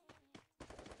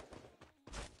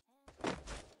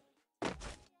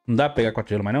 Não dá pra pegar 4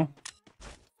 gelo mais não?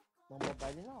 No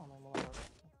mobile não, no mobile.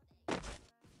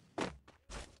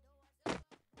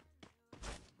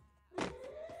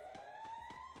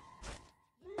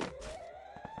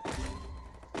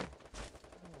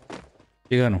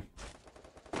 Chegando.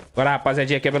 Bora,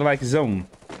 rapaziadinha, quebra o likezão.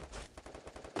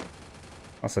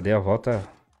 Nossa, dei a volta.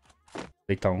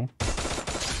 Deitar um.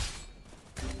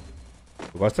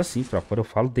 Eu gosto assim, tropa. Quando eu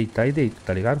falo deitar e deito,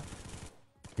 tá ligado?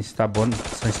 Esse tá bom.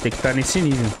 Só a gente tem que estar nesse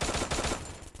nível.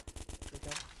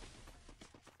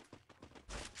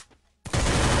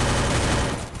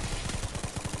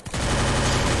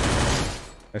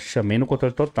 Eu chamei no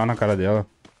controle total na cara dela.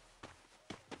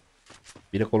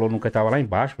 Vira colou nunca tava lá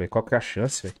embaixo, velho. Qual que é a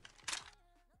chance, velho?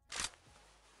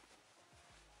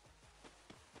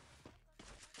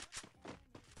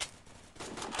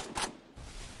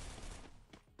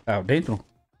 Tá dentro?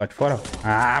 Lá de fora?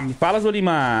 Ah, me fala,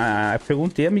 Zolima.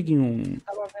 Perguntei, amiguinho.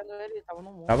 Tava vendo ele, tava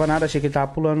no mundo. Tava nada, achei que ele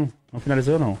tava pulando. Não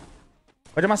finalizou, não.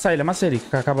 Pode amassar ele,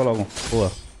 que acaba logo.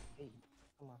 Boa.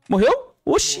 Morreu?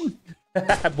 Oxi!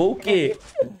 Bom o quê?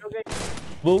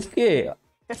 Bom o quê?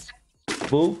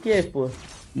 Bom o quê, pô?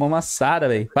 Uma amassada,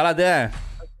 velho. Fala, Dan.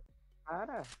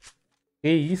 Cara, Que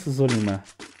isso, Zolima?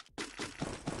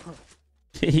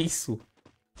 Que isso?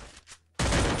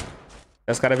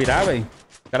 Os caras virar, velho?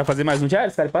 Os caras fazer mais um já?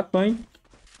 Esse cara empatou, hein?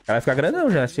 O cara vai ficar grandão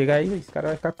já. Chega aí, esse cara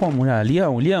vai ficar como já?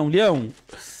 Leão, leão, leão.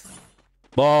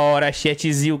 Bora,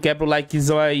 chatzinho. Quebra o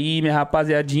likezão aí, minha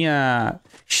rapaziadinha.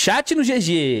 Chat no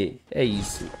GG. É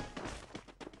isso.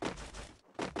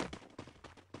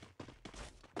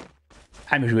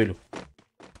 Ai, meu joelho.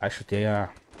 Ai, chutei a...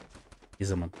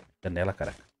 Isa, mano. Janela,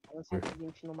 caraca. eu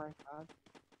 120 no mercado.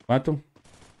 Quanto?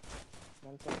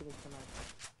 Dando 120 no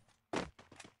mercado.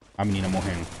 A menina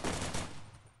morrendo.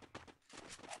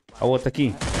 A outra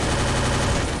aqui.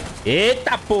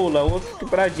 Eita, pula. Outra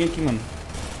quebradinha aqui, mano.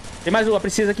 Tem mais uma.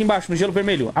 Precisa aqui embaixo, no gelo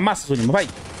vermelho. Amassa, Zulima. Vai.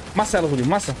 Amassa ela, Zulima.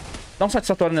 Amassa. Dá um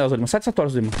satisfatório nela, Zulima.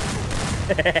 Satisfatório, Zulima.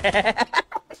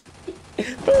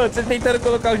 Ô, você tentando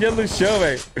colocar o gelo no chão,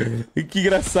 velho. Que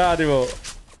engraçado, irmão.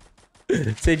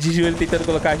 Você de joelho tentando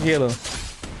colocar gelo.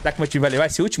 Será que meu time vai levar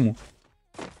esse último?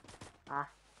 Ah,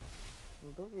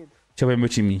 não duvido. Deixa eu ver meu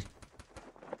time.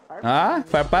 Ah,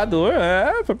 farpador.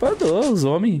 É, farpador. Os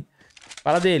homens.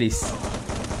 Fala deles.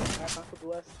 Vai com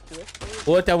duas.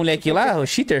 Ô, tem a mulher aqui lá, o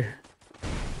cheater?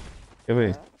 Deixa eu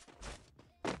ver.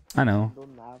 Ah, não. Do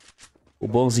nada. O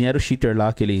bonzinho era o cheater lá,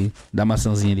 aquele da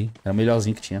maçãzinha ali. Era o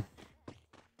melhorzinho que tinha.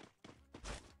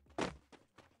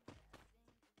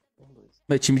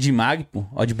 Meu time de mag, pô.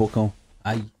 Ó de bocão.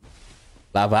 Aí.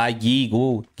 Lá vai, Gui,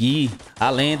 gol. Gui, a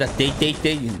lenda. Tem.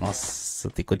 Nossa,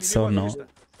 tem condição não.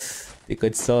 Tem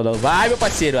condição não. Vai, meu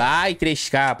parceiro. Ai, 3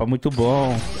 capas. Muito bom.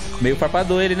 Meio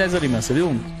farpador ele, né, Zolima? Você viu?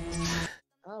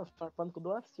 Ah, farpando com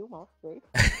duas mal feio.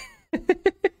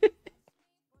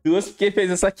 Duas porque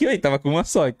fez essa aqui, aí. Tava com uma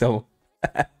só, então.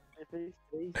 Ele fez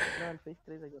 3. Não, ele fez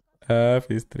 3 aqui. Ah,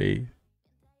 fez 3.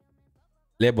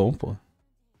 Ele é bom, pô.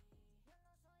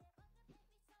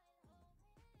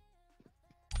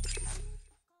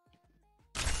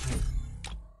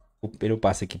 O primeiro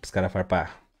passe aqui pros caras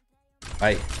farpar.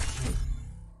 Vai.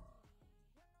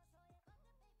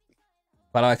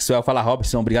 Fala, Maxwell. Fala,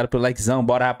 Robson. Obrigado pelo likezão.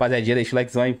 Bora, rapaziadinha. Deixa o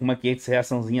likezão aí com uma 500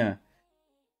 reaçãozinha.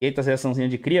 500 reaçãozinha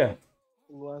de cria.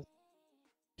 Luan,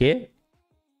 Quê?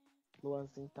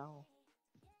 Luanzinho tá on.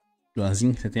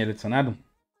 Luanzinho, você tem ele adicionado?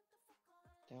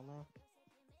 Tem uma.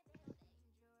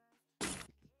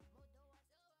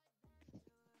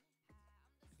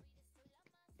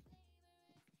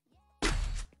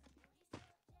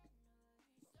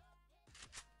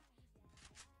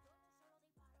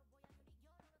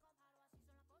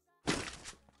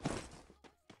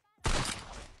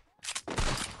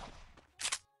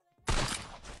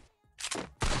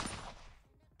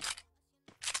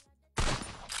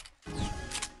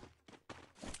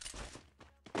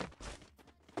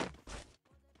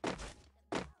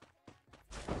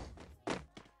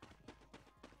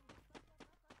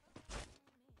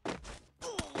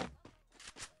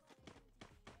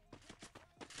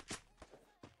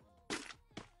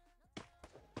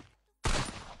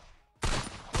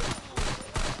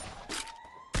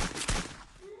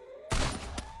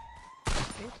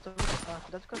 Eita,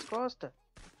 cuidado com as costas.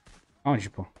 Onde,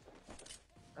 pô?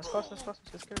 As costas, pra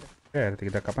esquerda. É, tem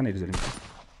que dar capa neles ali.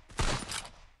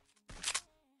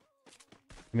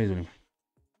 Mesmo, Lima.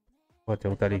 Pô,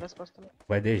 tem um tá ali. Das costas também.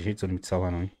 Vai de jeito se eu não me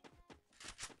salvar, não, hein?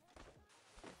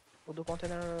 O do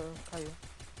container caiu.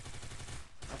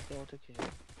 Ah, tem outro aqui já.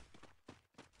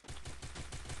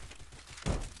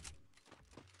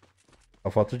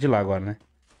 Só falta o de lá agora, né?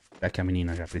 Já que a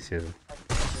menina já precisa.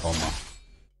 Toma.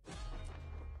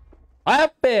 Ah,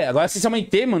 pé! Agora se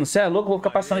aumentei, mano. Você é louco, eu vou ficar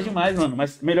passando demais, mano.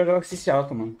 Mas melhor jogar com CC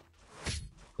alta, mano.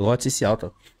 Eu gosto de CC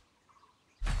alta.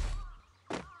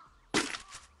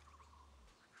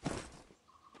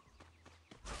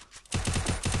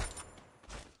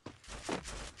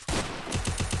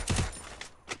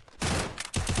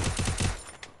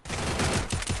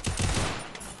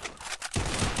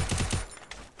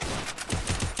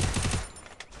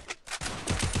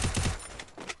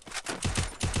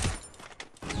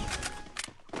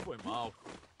 Foi mal.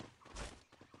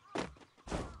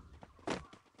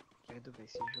 Credo, velho,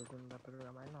 esse jogo não dá pra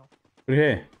jogar mais não. Por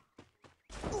quê?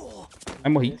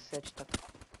 Ai, morri. 17 tá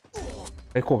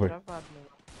Recover. travado, mano.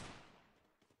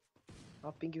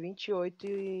 Ó, ping 28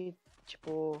 e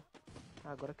tipo.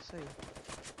 Agora que saiu.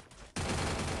 Tá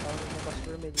um negócio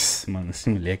vermelhinho. Pss, mano, esse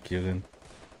moleque jogando.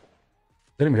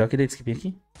 Zulima, joga aquele skip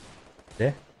aqui.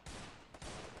 É?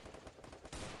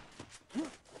 Olha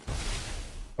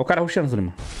o cara rushando,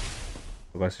 Zulima.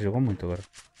 Agora você jogou muito agora.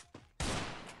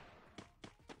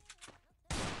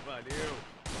 Valeu.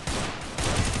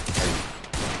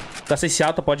 Tá sem se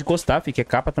alta, pode encostar, fica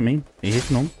capa também. Tem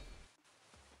jeito não.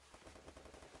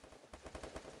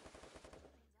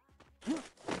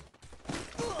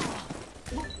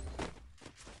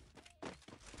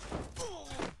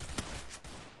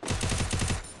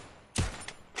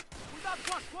 Cuidado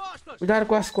com as costas. Cuidado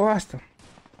com as costas.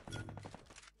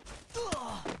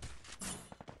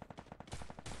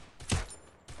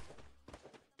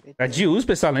 Tá de uso,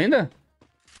 pessoal, ainda?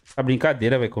 Tá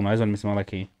brincadeira, velho, com nós, olha esse maluco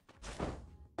aqui.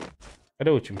 Cadê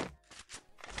o último?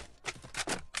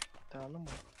 Tá no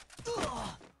mundo.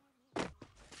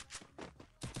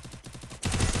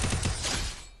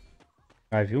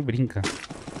 Vai, viu? Brinca.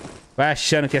 Vai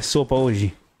achando que é sopa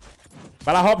hoje.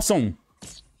 Vai lá, Robson.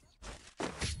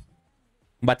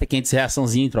 Vamos bater 500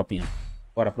 reaçãozinho, tropinha.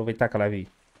 Bora aproveitar que ela veio.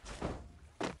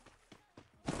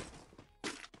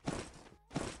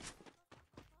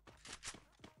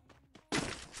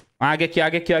 Águia aqui,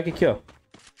 águia aqui, águia aqui, ó.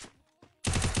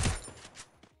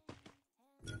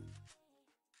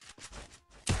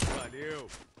 Valeu.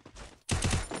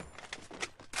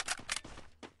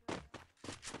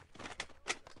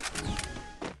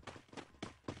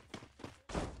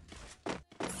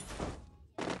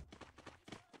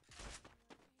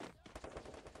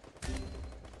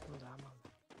 Não dá, mano.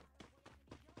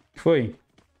 O que foi?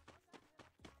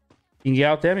 Ping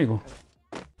alto, é, amigo?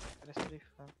 Cara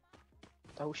estrifando.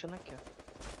 Tá rushando aqui,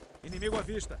 ó. Inimigo à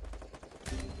vista.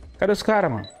 Cadê os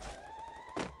caras, mano?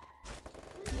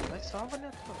 Vai salva,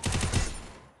 né, pô?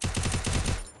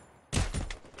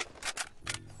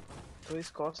 Dois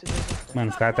cofres e dois atrás.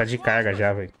 Mano, os caras tá de carga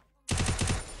já, velho.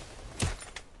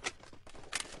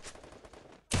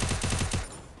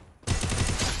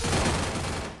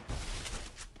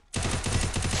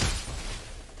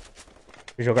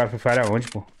 Vocês jogaram Free Fire aonde,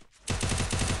 pô?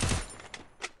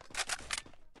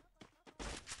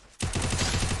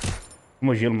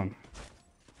 Como gelo, mano.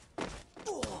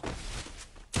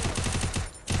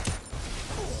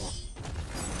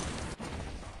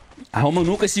 Arruma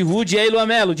nunca esse HUD. E aí,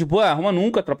 Luamelo? De boa? Arruma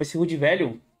nunca, tropa, esse HUD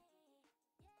velho.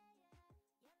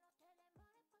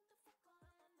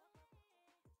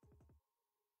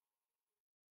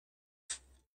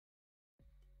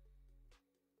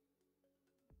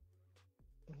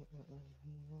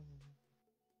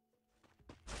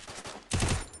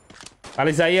 Fala,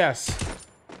 Isaías.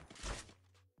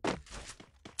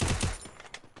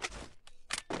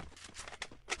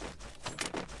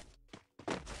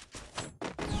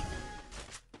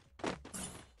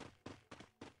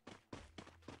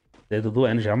 Dedo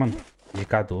doendo já, mano.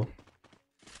 Indicador.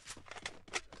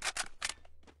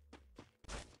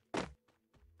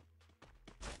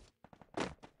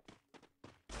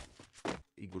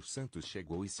 Igor Santos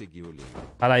chegou e seguiu o link.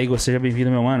 Fala, Igor. Seja bem-vindo,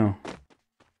 meu mano.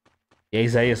 E aí,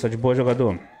 Isaías. Só de boa,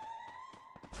 jogador.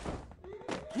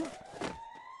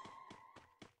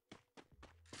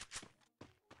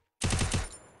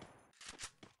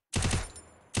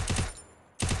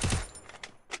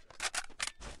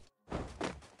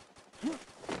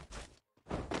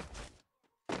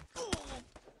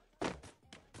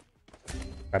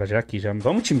 Cara, já aqui, já.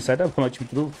 Vamos, time. Sai da o time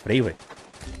tudo freio, velho.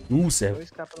 Nossa, Dois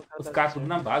capas no cara os da caras tudo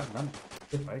reserva. na base, mano.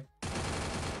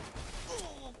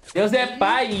 Deus é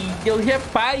pai. Deus é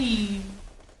pai.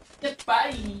 Deus é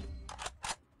pai.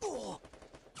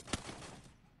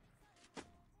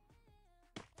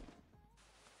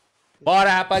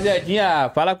 Bora, rapaziadinha.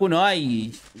 Fala com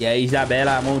nós. E aí,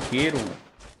 Isabela Monteiro.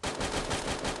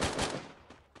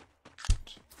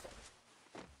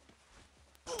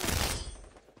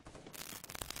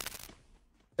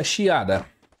 É chiada.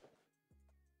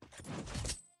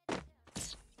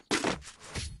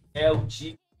 É o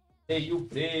Tico. E o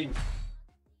prêmio.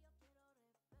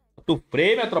 Solta o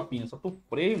prêmio, tropinha. Solta o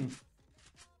prêmio.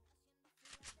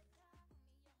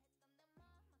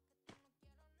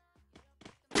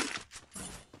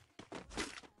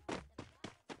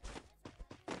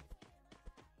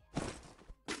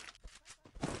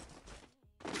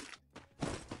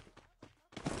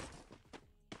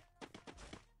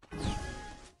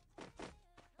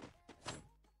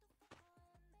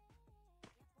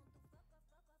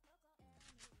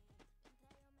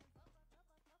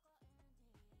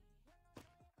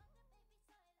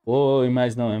 Oi,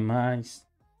 mas não é mais.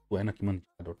 Bueno aqui, mano.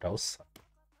 Tá o saco.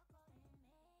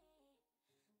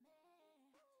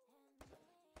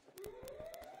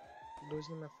 Dois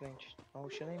na minha frente. Estão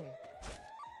rushando em mim.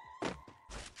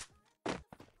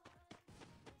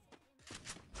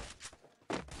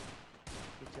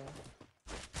 Aqui tem um.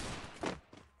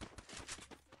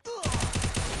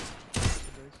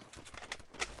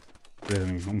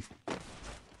 Dois. Vamos.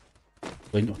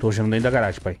 Tô rushando dentro da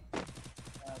garagem, pai.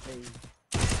 Ah, veio.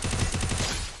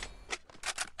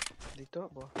 Deitou?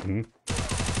 Boa.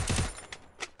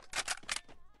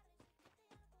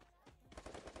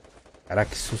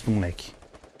 Caraca, que susto, moleque.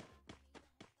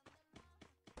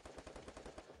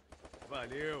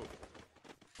 Valeu.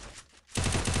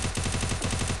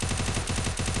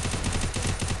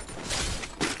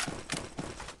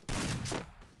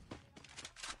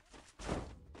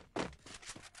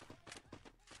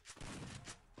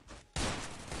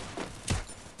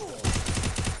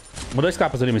 Mandou dois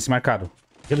capas ali, esse marcado.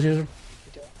 Gelo.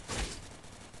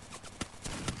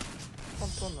 Não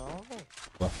tô não, velho.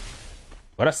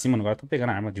 Agora sim, mano. Agora tô pegando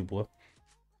a arma de boa.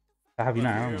 Tava vindo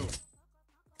a arma. Valeu.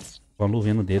 Com a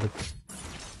luvinha no dedo.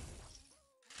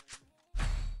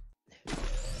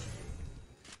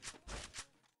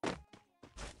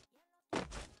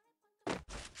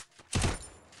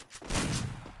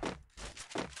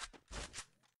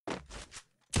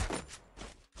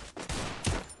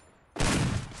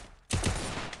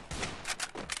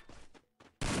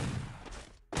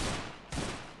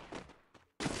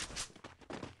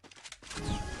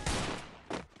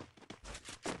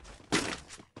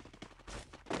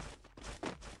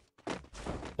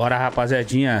 Bora,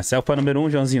 rapaziadinha. Selfie número 1,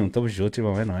 Joãozinho. Tamo junto,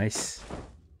 irmão. É nóis.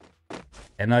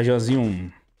 É nóis,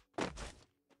 Joãozinho.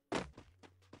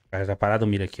 O cara tá parado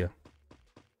mira aqui, ó.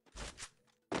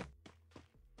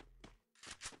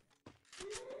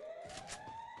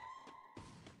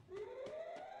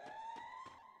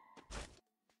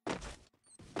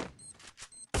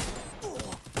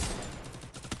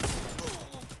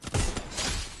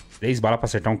 Três balas pra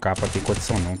acertar um capa. Tem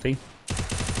condição não, tem?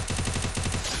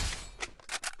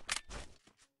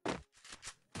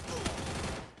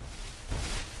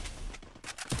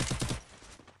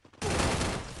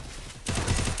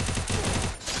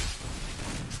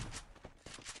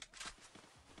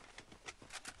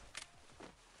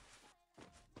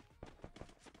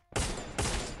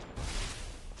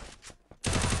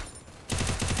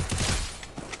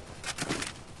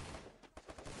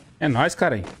 É nóis,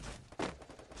 cara aí.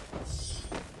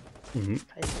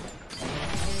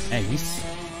 É isso.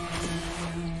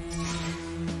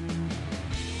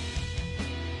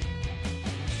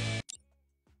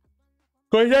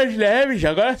 Coisas leves,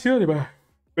 agora sim, mano.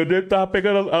 Eu devo tava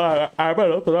pegando a arma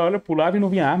não, toda hora eu pulava e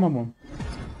não vinha arma, mano.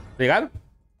 Ligado? O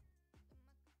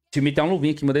time tem um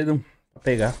luvinho aqui, meu dedo pra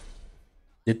pegar.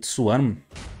 Dedo suando, mano.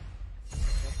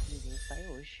 Ninguém sai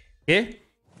hoje. Quê?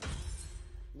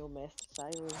 Meu mestre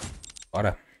sai hoje.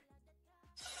 Bora.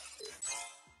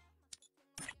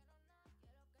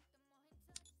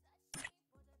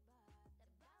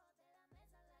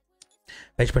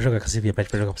 Pede pra jogar com a Sevilla, pede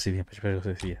pra jogar com a Sevilla, pede pra jogar com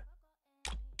a Sevilla.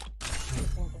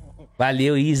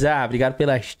 Valeu, Isa. Obrigado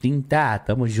pelas 30.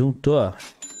 Tamo junto.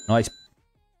 Nós.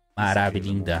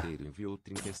 Maravilhinda.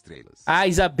 A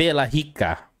Isabela,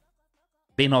 rica.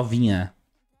 Bem novinha.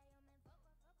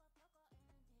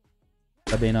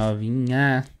 Tá bem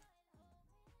novinha.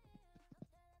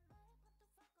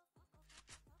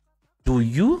 Do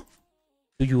you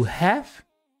have?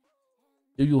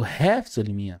 Do you have,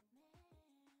 Soliminha?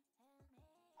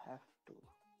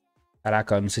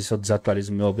 Caraca, eu não sei se eu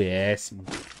desatualizo o meu OBS, mano.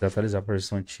 Desatualizar a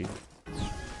versão antiga.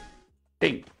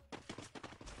 Tem.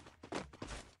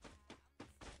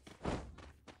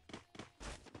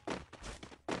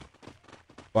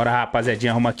 Bora,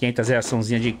 rapaziadinha. Arruma 500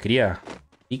 reaçãozinha de cria.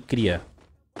 E cria.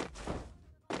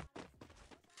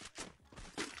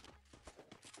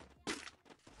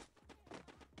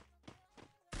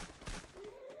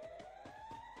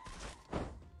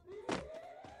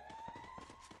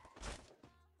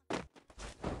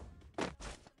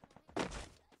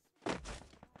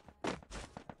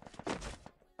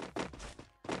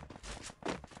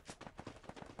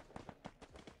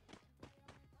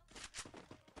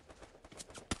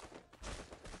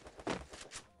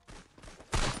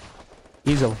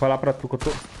 Isa, vou falar pra tu que eu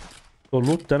tô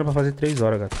lutando pra fazer 3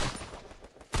 horas, gato.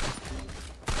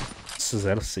 Nossa,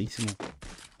 0 sensi, mano.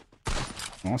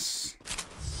 Nossa.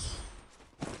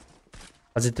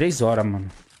 Fazer 3 horas,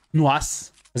 mano.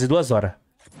 Nossa. Fazer 2 horas.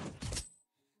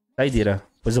 Saideira.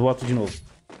 Depois eu volto de novo.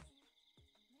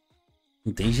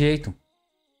 Não tem jeito.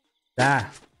 Tá.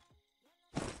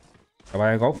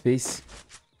 Trabalhar igual fez.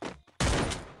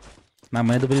 Na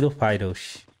manhã do brilho do Fire,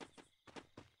 oxi.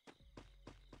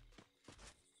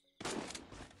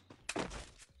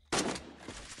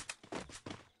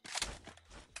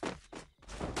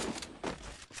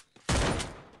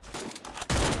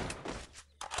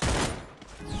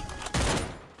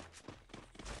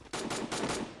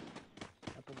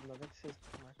 Tá todo 96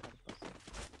 marcado pra cima.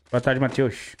 Boa tarde,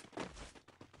 Matheus.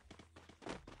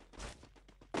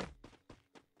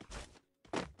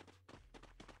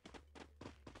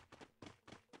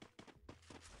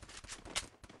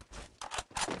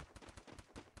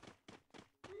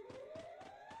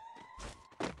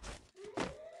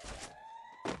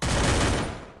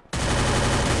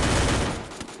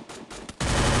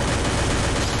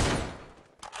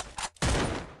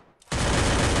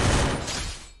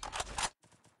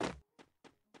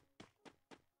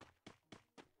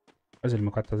 Faz ele,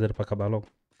 meu 4x0 pra acabar logo.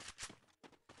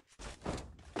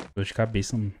 Dor de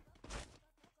cabeça, mano.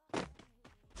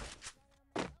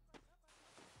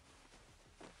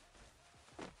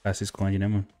 Ah, se esconde, né,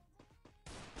 mano?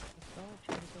 Então,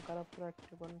 tinha um cara por aqui,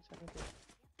 agora não sei nem o que.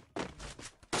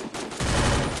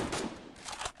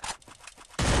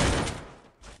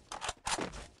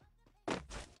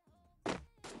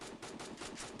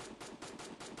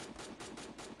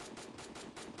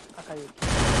 Ah, caiu aqui.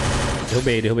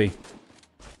 Derrubei, derrubei.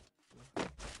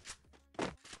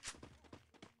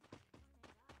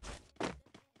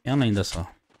 Eu ainda só.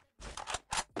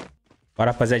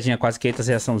 Bora, rapaziadinha. Quase 500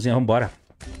 reaçãozinha. Vambora.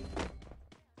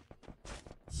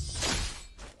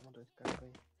 Mandou esse cara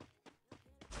aí.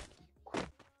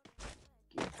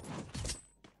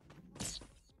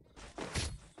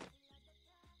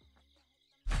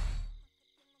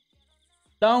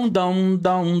 Dão, dão,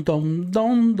 dão, dão,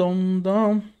 dão, dão,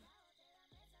 dão.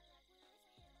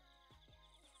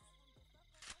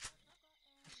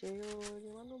 Achei o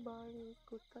Lima no baile,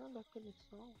 escutando aquele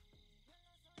som.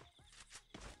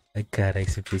 Ai, caralho,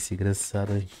 esse PC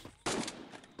engraçado aí.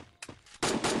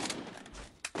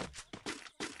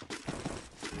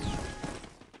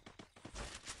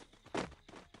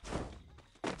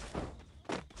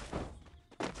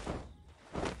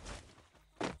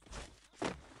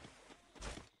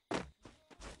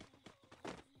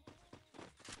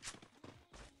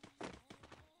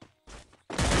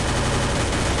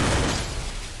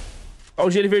 Olha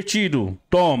o gelo invertido.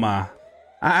 Toma.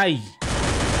 Ai.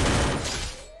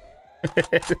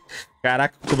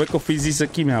 Caraca, como é que eu fiz isso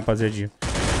aqui, minha rapaziadinha?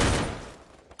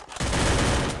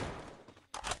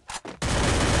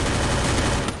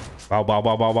 Bau, bau,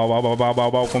 bau, bau, bau, bau, bau, bau,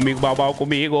 bau, bau, comigo, bau, bau,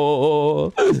 comigo.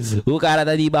 O cara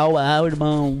tá de bau, bau,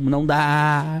 irmão. Não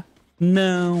dá.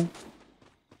 Não.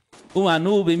 Uma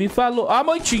nuvem me falou. Ó, a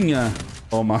moitinha.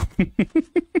 Toma.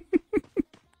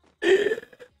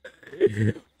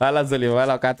 Vai lá, Zolinho. Vai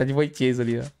lá, o cara tá de moitinha,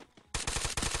 Zolinho.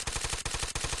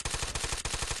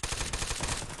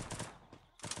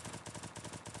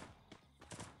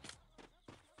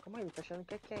 Calma aí, tá achando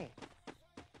que é quem?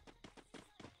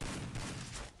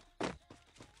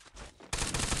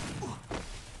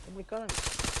 Tô brincando.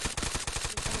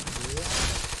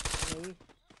 Calma aí.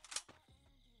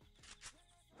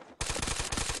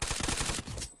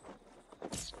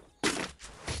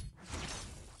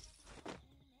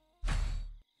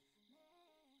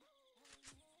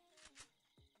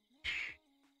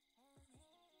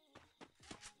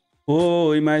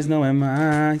 Foi, mas não é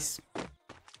mais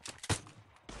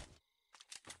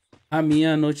a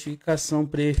minha notificação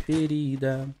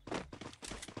preferida.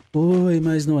 Foi,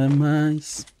 mas não é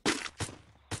mais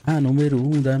a número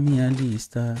 1 da minha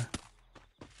lista.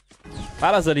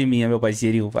 Fala, Zoliminha, meu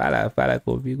parceirinho. Fala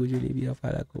comigo, Juliminha.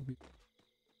 Fala comigo.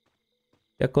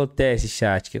 O que acontece,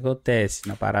 chat? O que acontece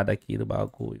na parada aqui do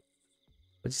bagulho?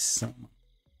 Posição, mano.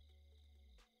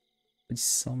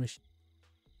 Posição, meu filho.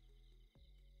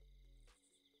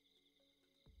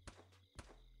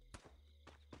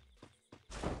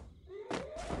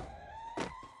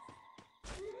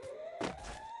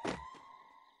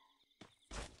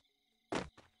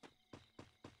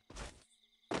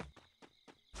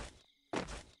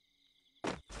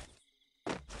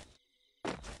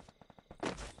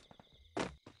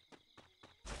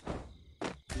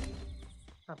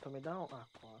 Ah, pra me dar um. Ah,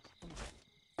 costa.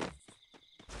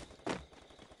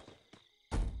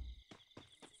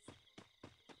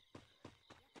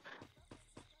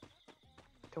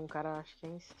 tem um cara, acho que é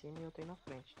em cima e eu tenho na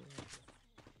frente.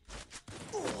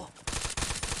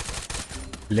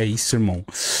 Olha isso, irmão.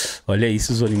 Olha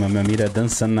isso, Zolima. Minha mira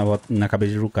dançando na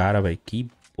cabeça do cara, velho. Que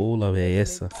bola, velho, é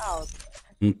essa?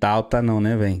 Não tá alta não,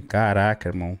 né, velho? Caraca,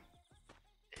 irmão.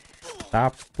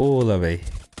 Tá pola, velho.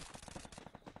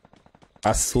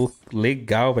 Passou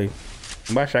legal, velho.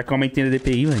 Vamos baixar que eu aumentei a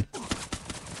DPI, velho.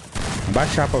 Vamos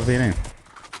baixar pra ver, né?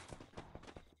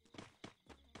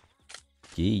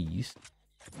 Que isso?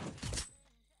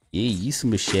 Que isso,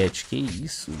 meu chat? Que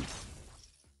isso?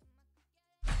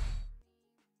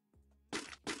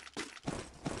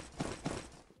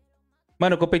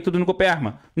 Mano, eu comprei tudo, não comprei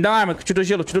arma. Me dá uma arma, que eu tiro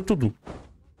gelo, tiro tudo.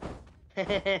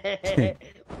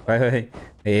 Vai, vai.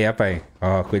 Ei, rapaz.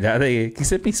 Ó, cuidado aí. O que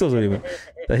você pensou, Zolima?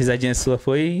 Essa risadinha sua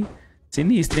foi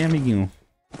sinistra, hein, amiguinho?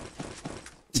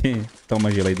 Toma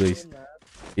gelo aí, 2.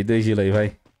 E 2 gelo aí,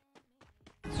 vai.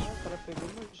 O cara pegou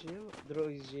meu gelo.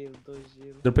 2 gelo, 2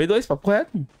 gelo. Dropei 2, papo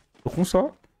reto. Tô com um só.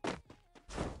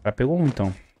 O cara pegou um,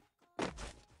 então.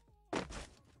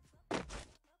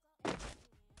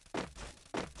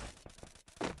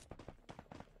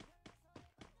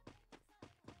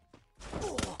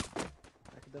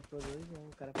 Aqui dá pra 2 não,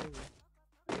 o cara pegou.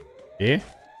 E?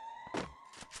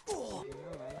 Peguei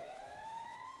na live.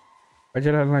 Pode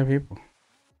ir lá na live aí, pô.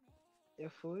 Eu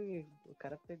fui, o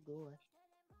cara pegou, acho.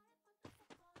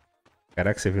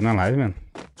 Caraca, você viu na live, mano?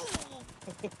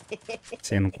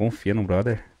 Você não confia no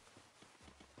brother?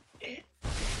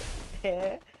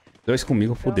 É. 2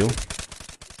 comigo, fudeu.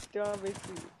 Tem uma vez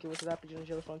que você tava pedindo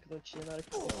gelo falando que não tinha, na hora que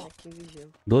você tinha 15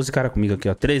 gelo. 12 cara comigo aqui,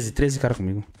 ó. 13 cara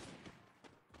comigo.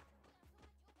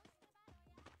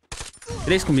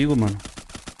 3 comigo, mano.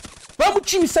 Vamos,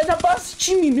 time, sai da base,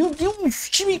 time. Meu Deus,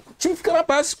 time fica na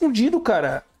base escondido,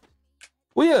 cara.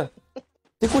 Olha,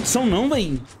 tem condição não,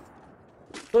 velho.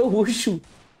 Foi roxo.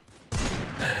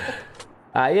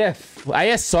 Aí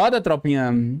é soda,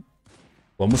 tropinha.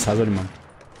 Vamos, Sazoli, mano.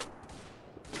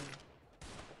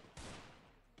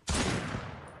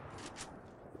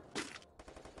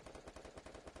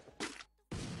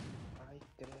 Ai,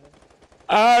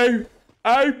 credo.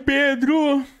 Ai,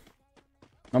 Pedro. O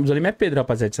nome do Zolima é Pedro,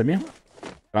 rapaziada, sabia?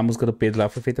 A música do Pedro lá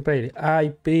foi feita pra ele. Ai,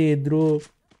 Pedro.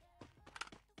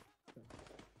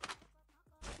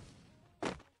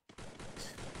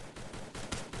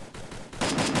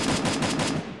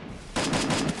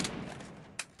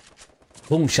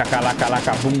 Bum,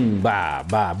 chacalaca, bum, ba,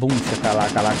 ba, bum,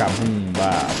 chacalaca, bum,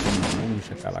 ba, bum,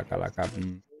 chacalaca,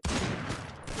 bum.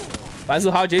 Faz o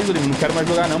round aí, Zolima. Não quero mais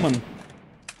jogar, não, mano.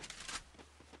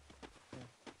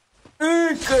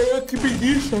 Ai, cara, que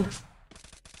preguiça.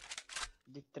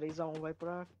 De 3-1 vai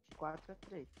pra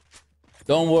 4-3.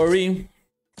 Don't worry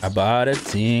about it,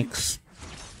 things.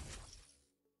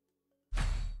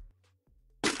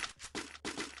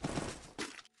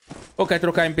 Ô, quer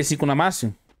trocar MP5 na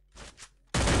Márcio?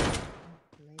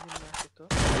 Nem me acertou.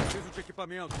 Preciso de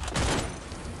equipamento.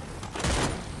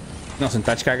 Não, você não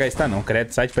tá de carga extra, não.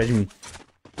 Credo, sai de pé de mim.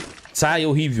 Sai,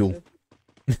 horrível.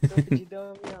 Seu pedido é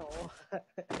a minha honra.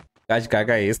 Tá de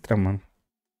carga extra, mano.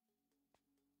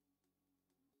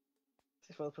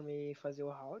 Você falou pra mim fazer o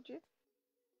round?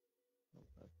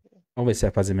 Vamos ver se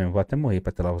vai fazer mesmo. Vou até morrer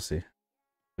pra telar você.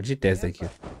 Vou de teste aqui, ó.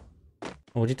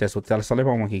 Vou de teste. Vou telar, só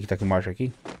levar uma aqui que tá aqui embaixo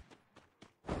aqui.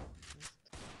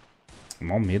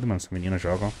 Mal medo, mano. Essa menina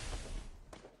joga, ó.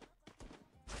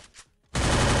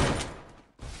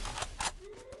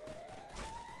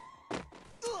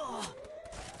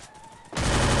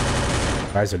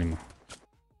 Vai, Zolima.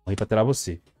 Morri pra telar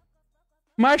você.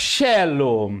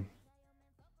 Marcelo!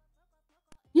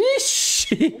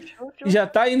 Ixi! Já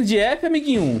tá indo de F,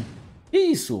 amiguinho? Que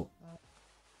isso?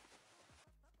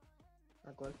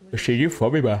 Agora que eu Tô cheio de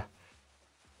fome, bar.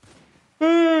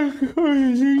 Ai, que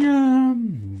coisinha.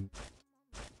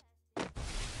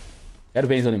 Quero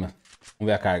ver, hein, Zolima.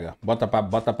 Vamos ver a carga. Bota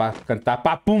pra cantar.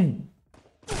 Papum!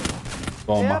 É,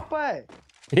 Toma. rapaz.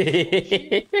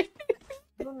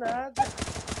 Do nada.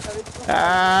 Falei que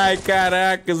Ai,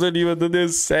 caraca, Zolima, não deu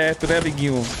certo, né,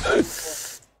 amiguinho?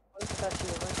 quanto tá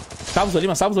tirando, vai. Salve o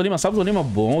Zolima, salve o Zolima, salve o Zolima.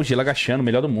 Bom, gelo agachando,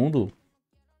 melhor do mundo.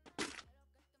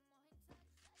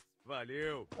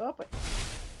 Valeu. Opa,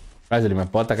 Vai, Zolima,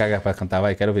 bota a carga pra cantar,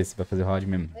 vai. Quero ver se vai fazer round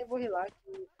mesmo. nem vou rilar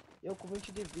que eu com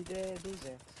 20 de vida é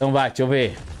 200. Então vai, deixa eu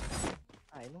ver.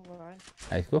 Aí não vai.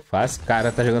 Aí que eu faço. O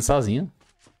cara tá jogando sozinho.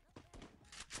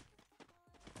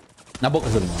 Na boca,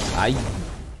 Zolima. Ai.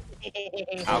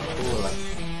 A bola.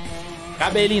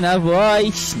 Cabelinho na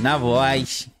voz. Na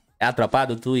voz. É a tropa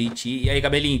do Twitch. E aí,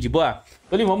 cabelinho, de boa?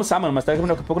 Zolima, vamos almoçar, mano. Mas daqui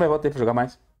a pouco nós voltamos aí pra jogar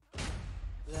mais.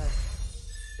 Já.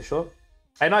 Fechou?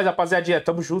 Aí nós, rapaziadinha,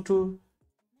 tamo junto.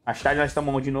 Mais tarde nós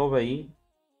estamos de novo aí.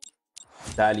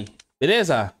 Tá ali.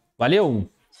 Beleza? Valeu.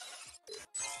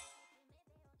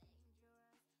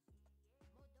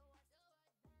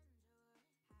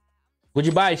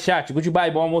 Goodbye, chat.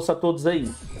 Goodbye. Bom almoço a todos aí.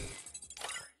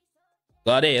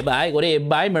 Goodbye,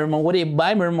 goodbye, meu irmão.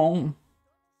 Goodbye, meu irmão.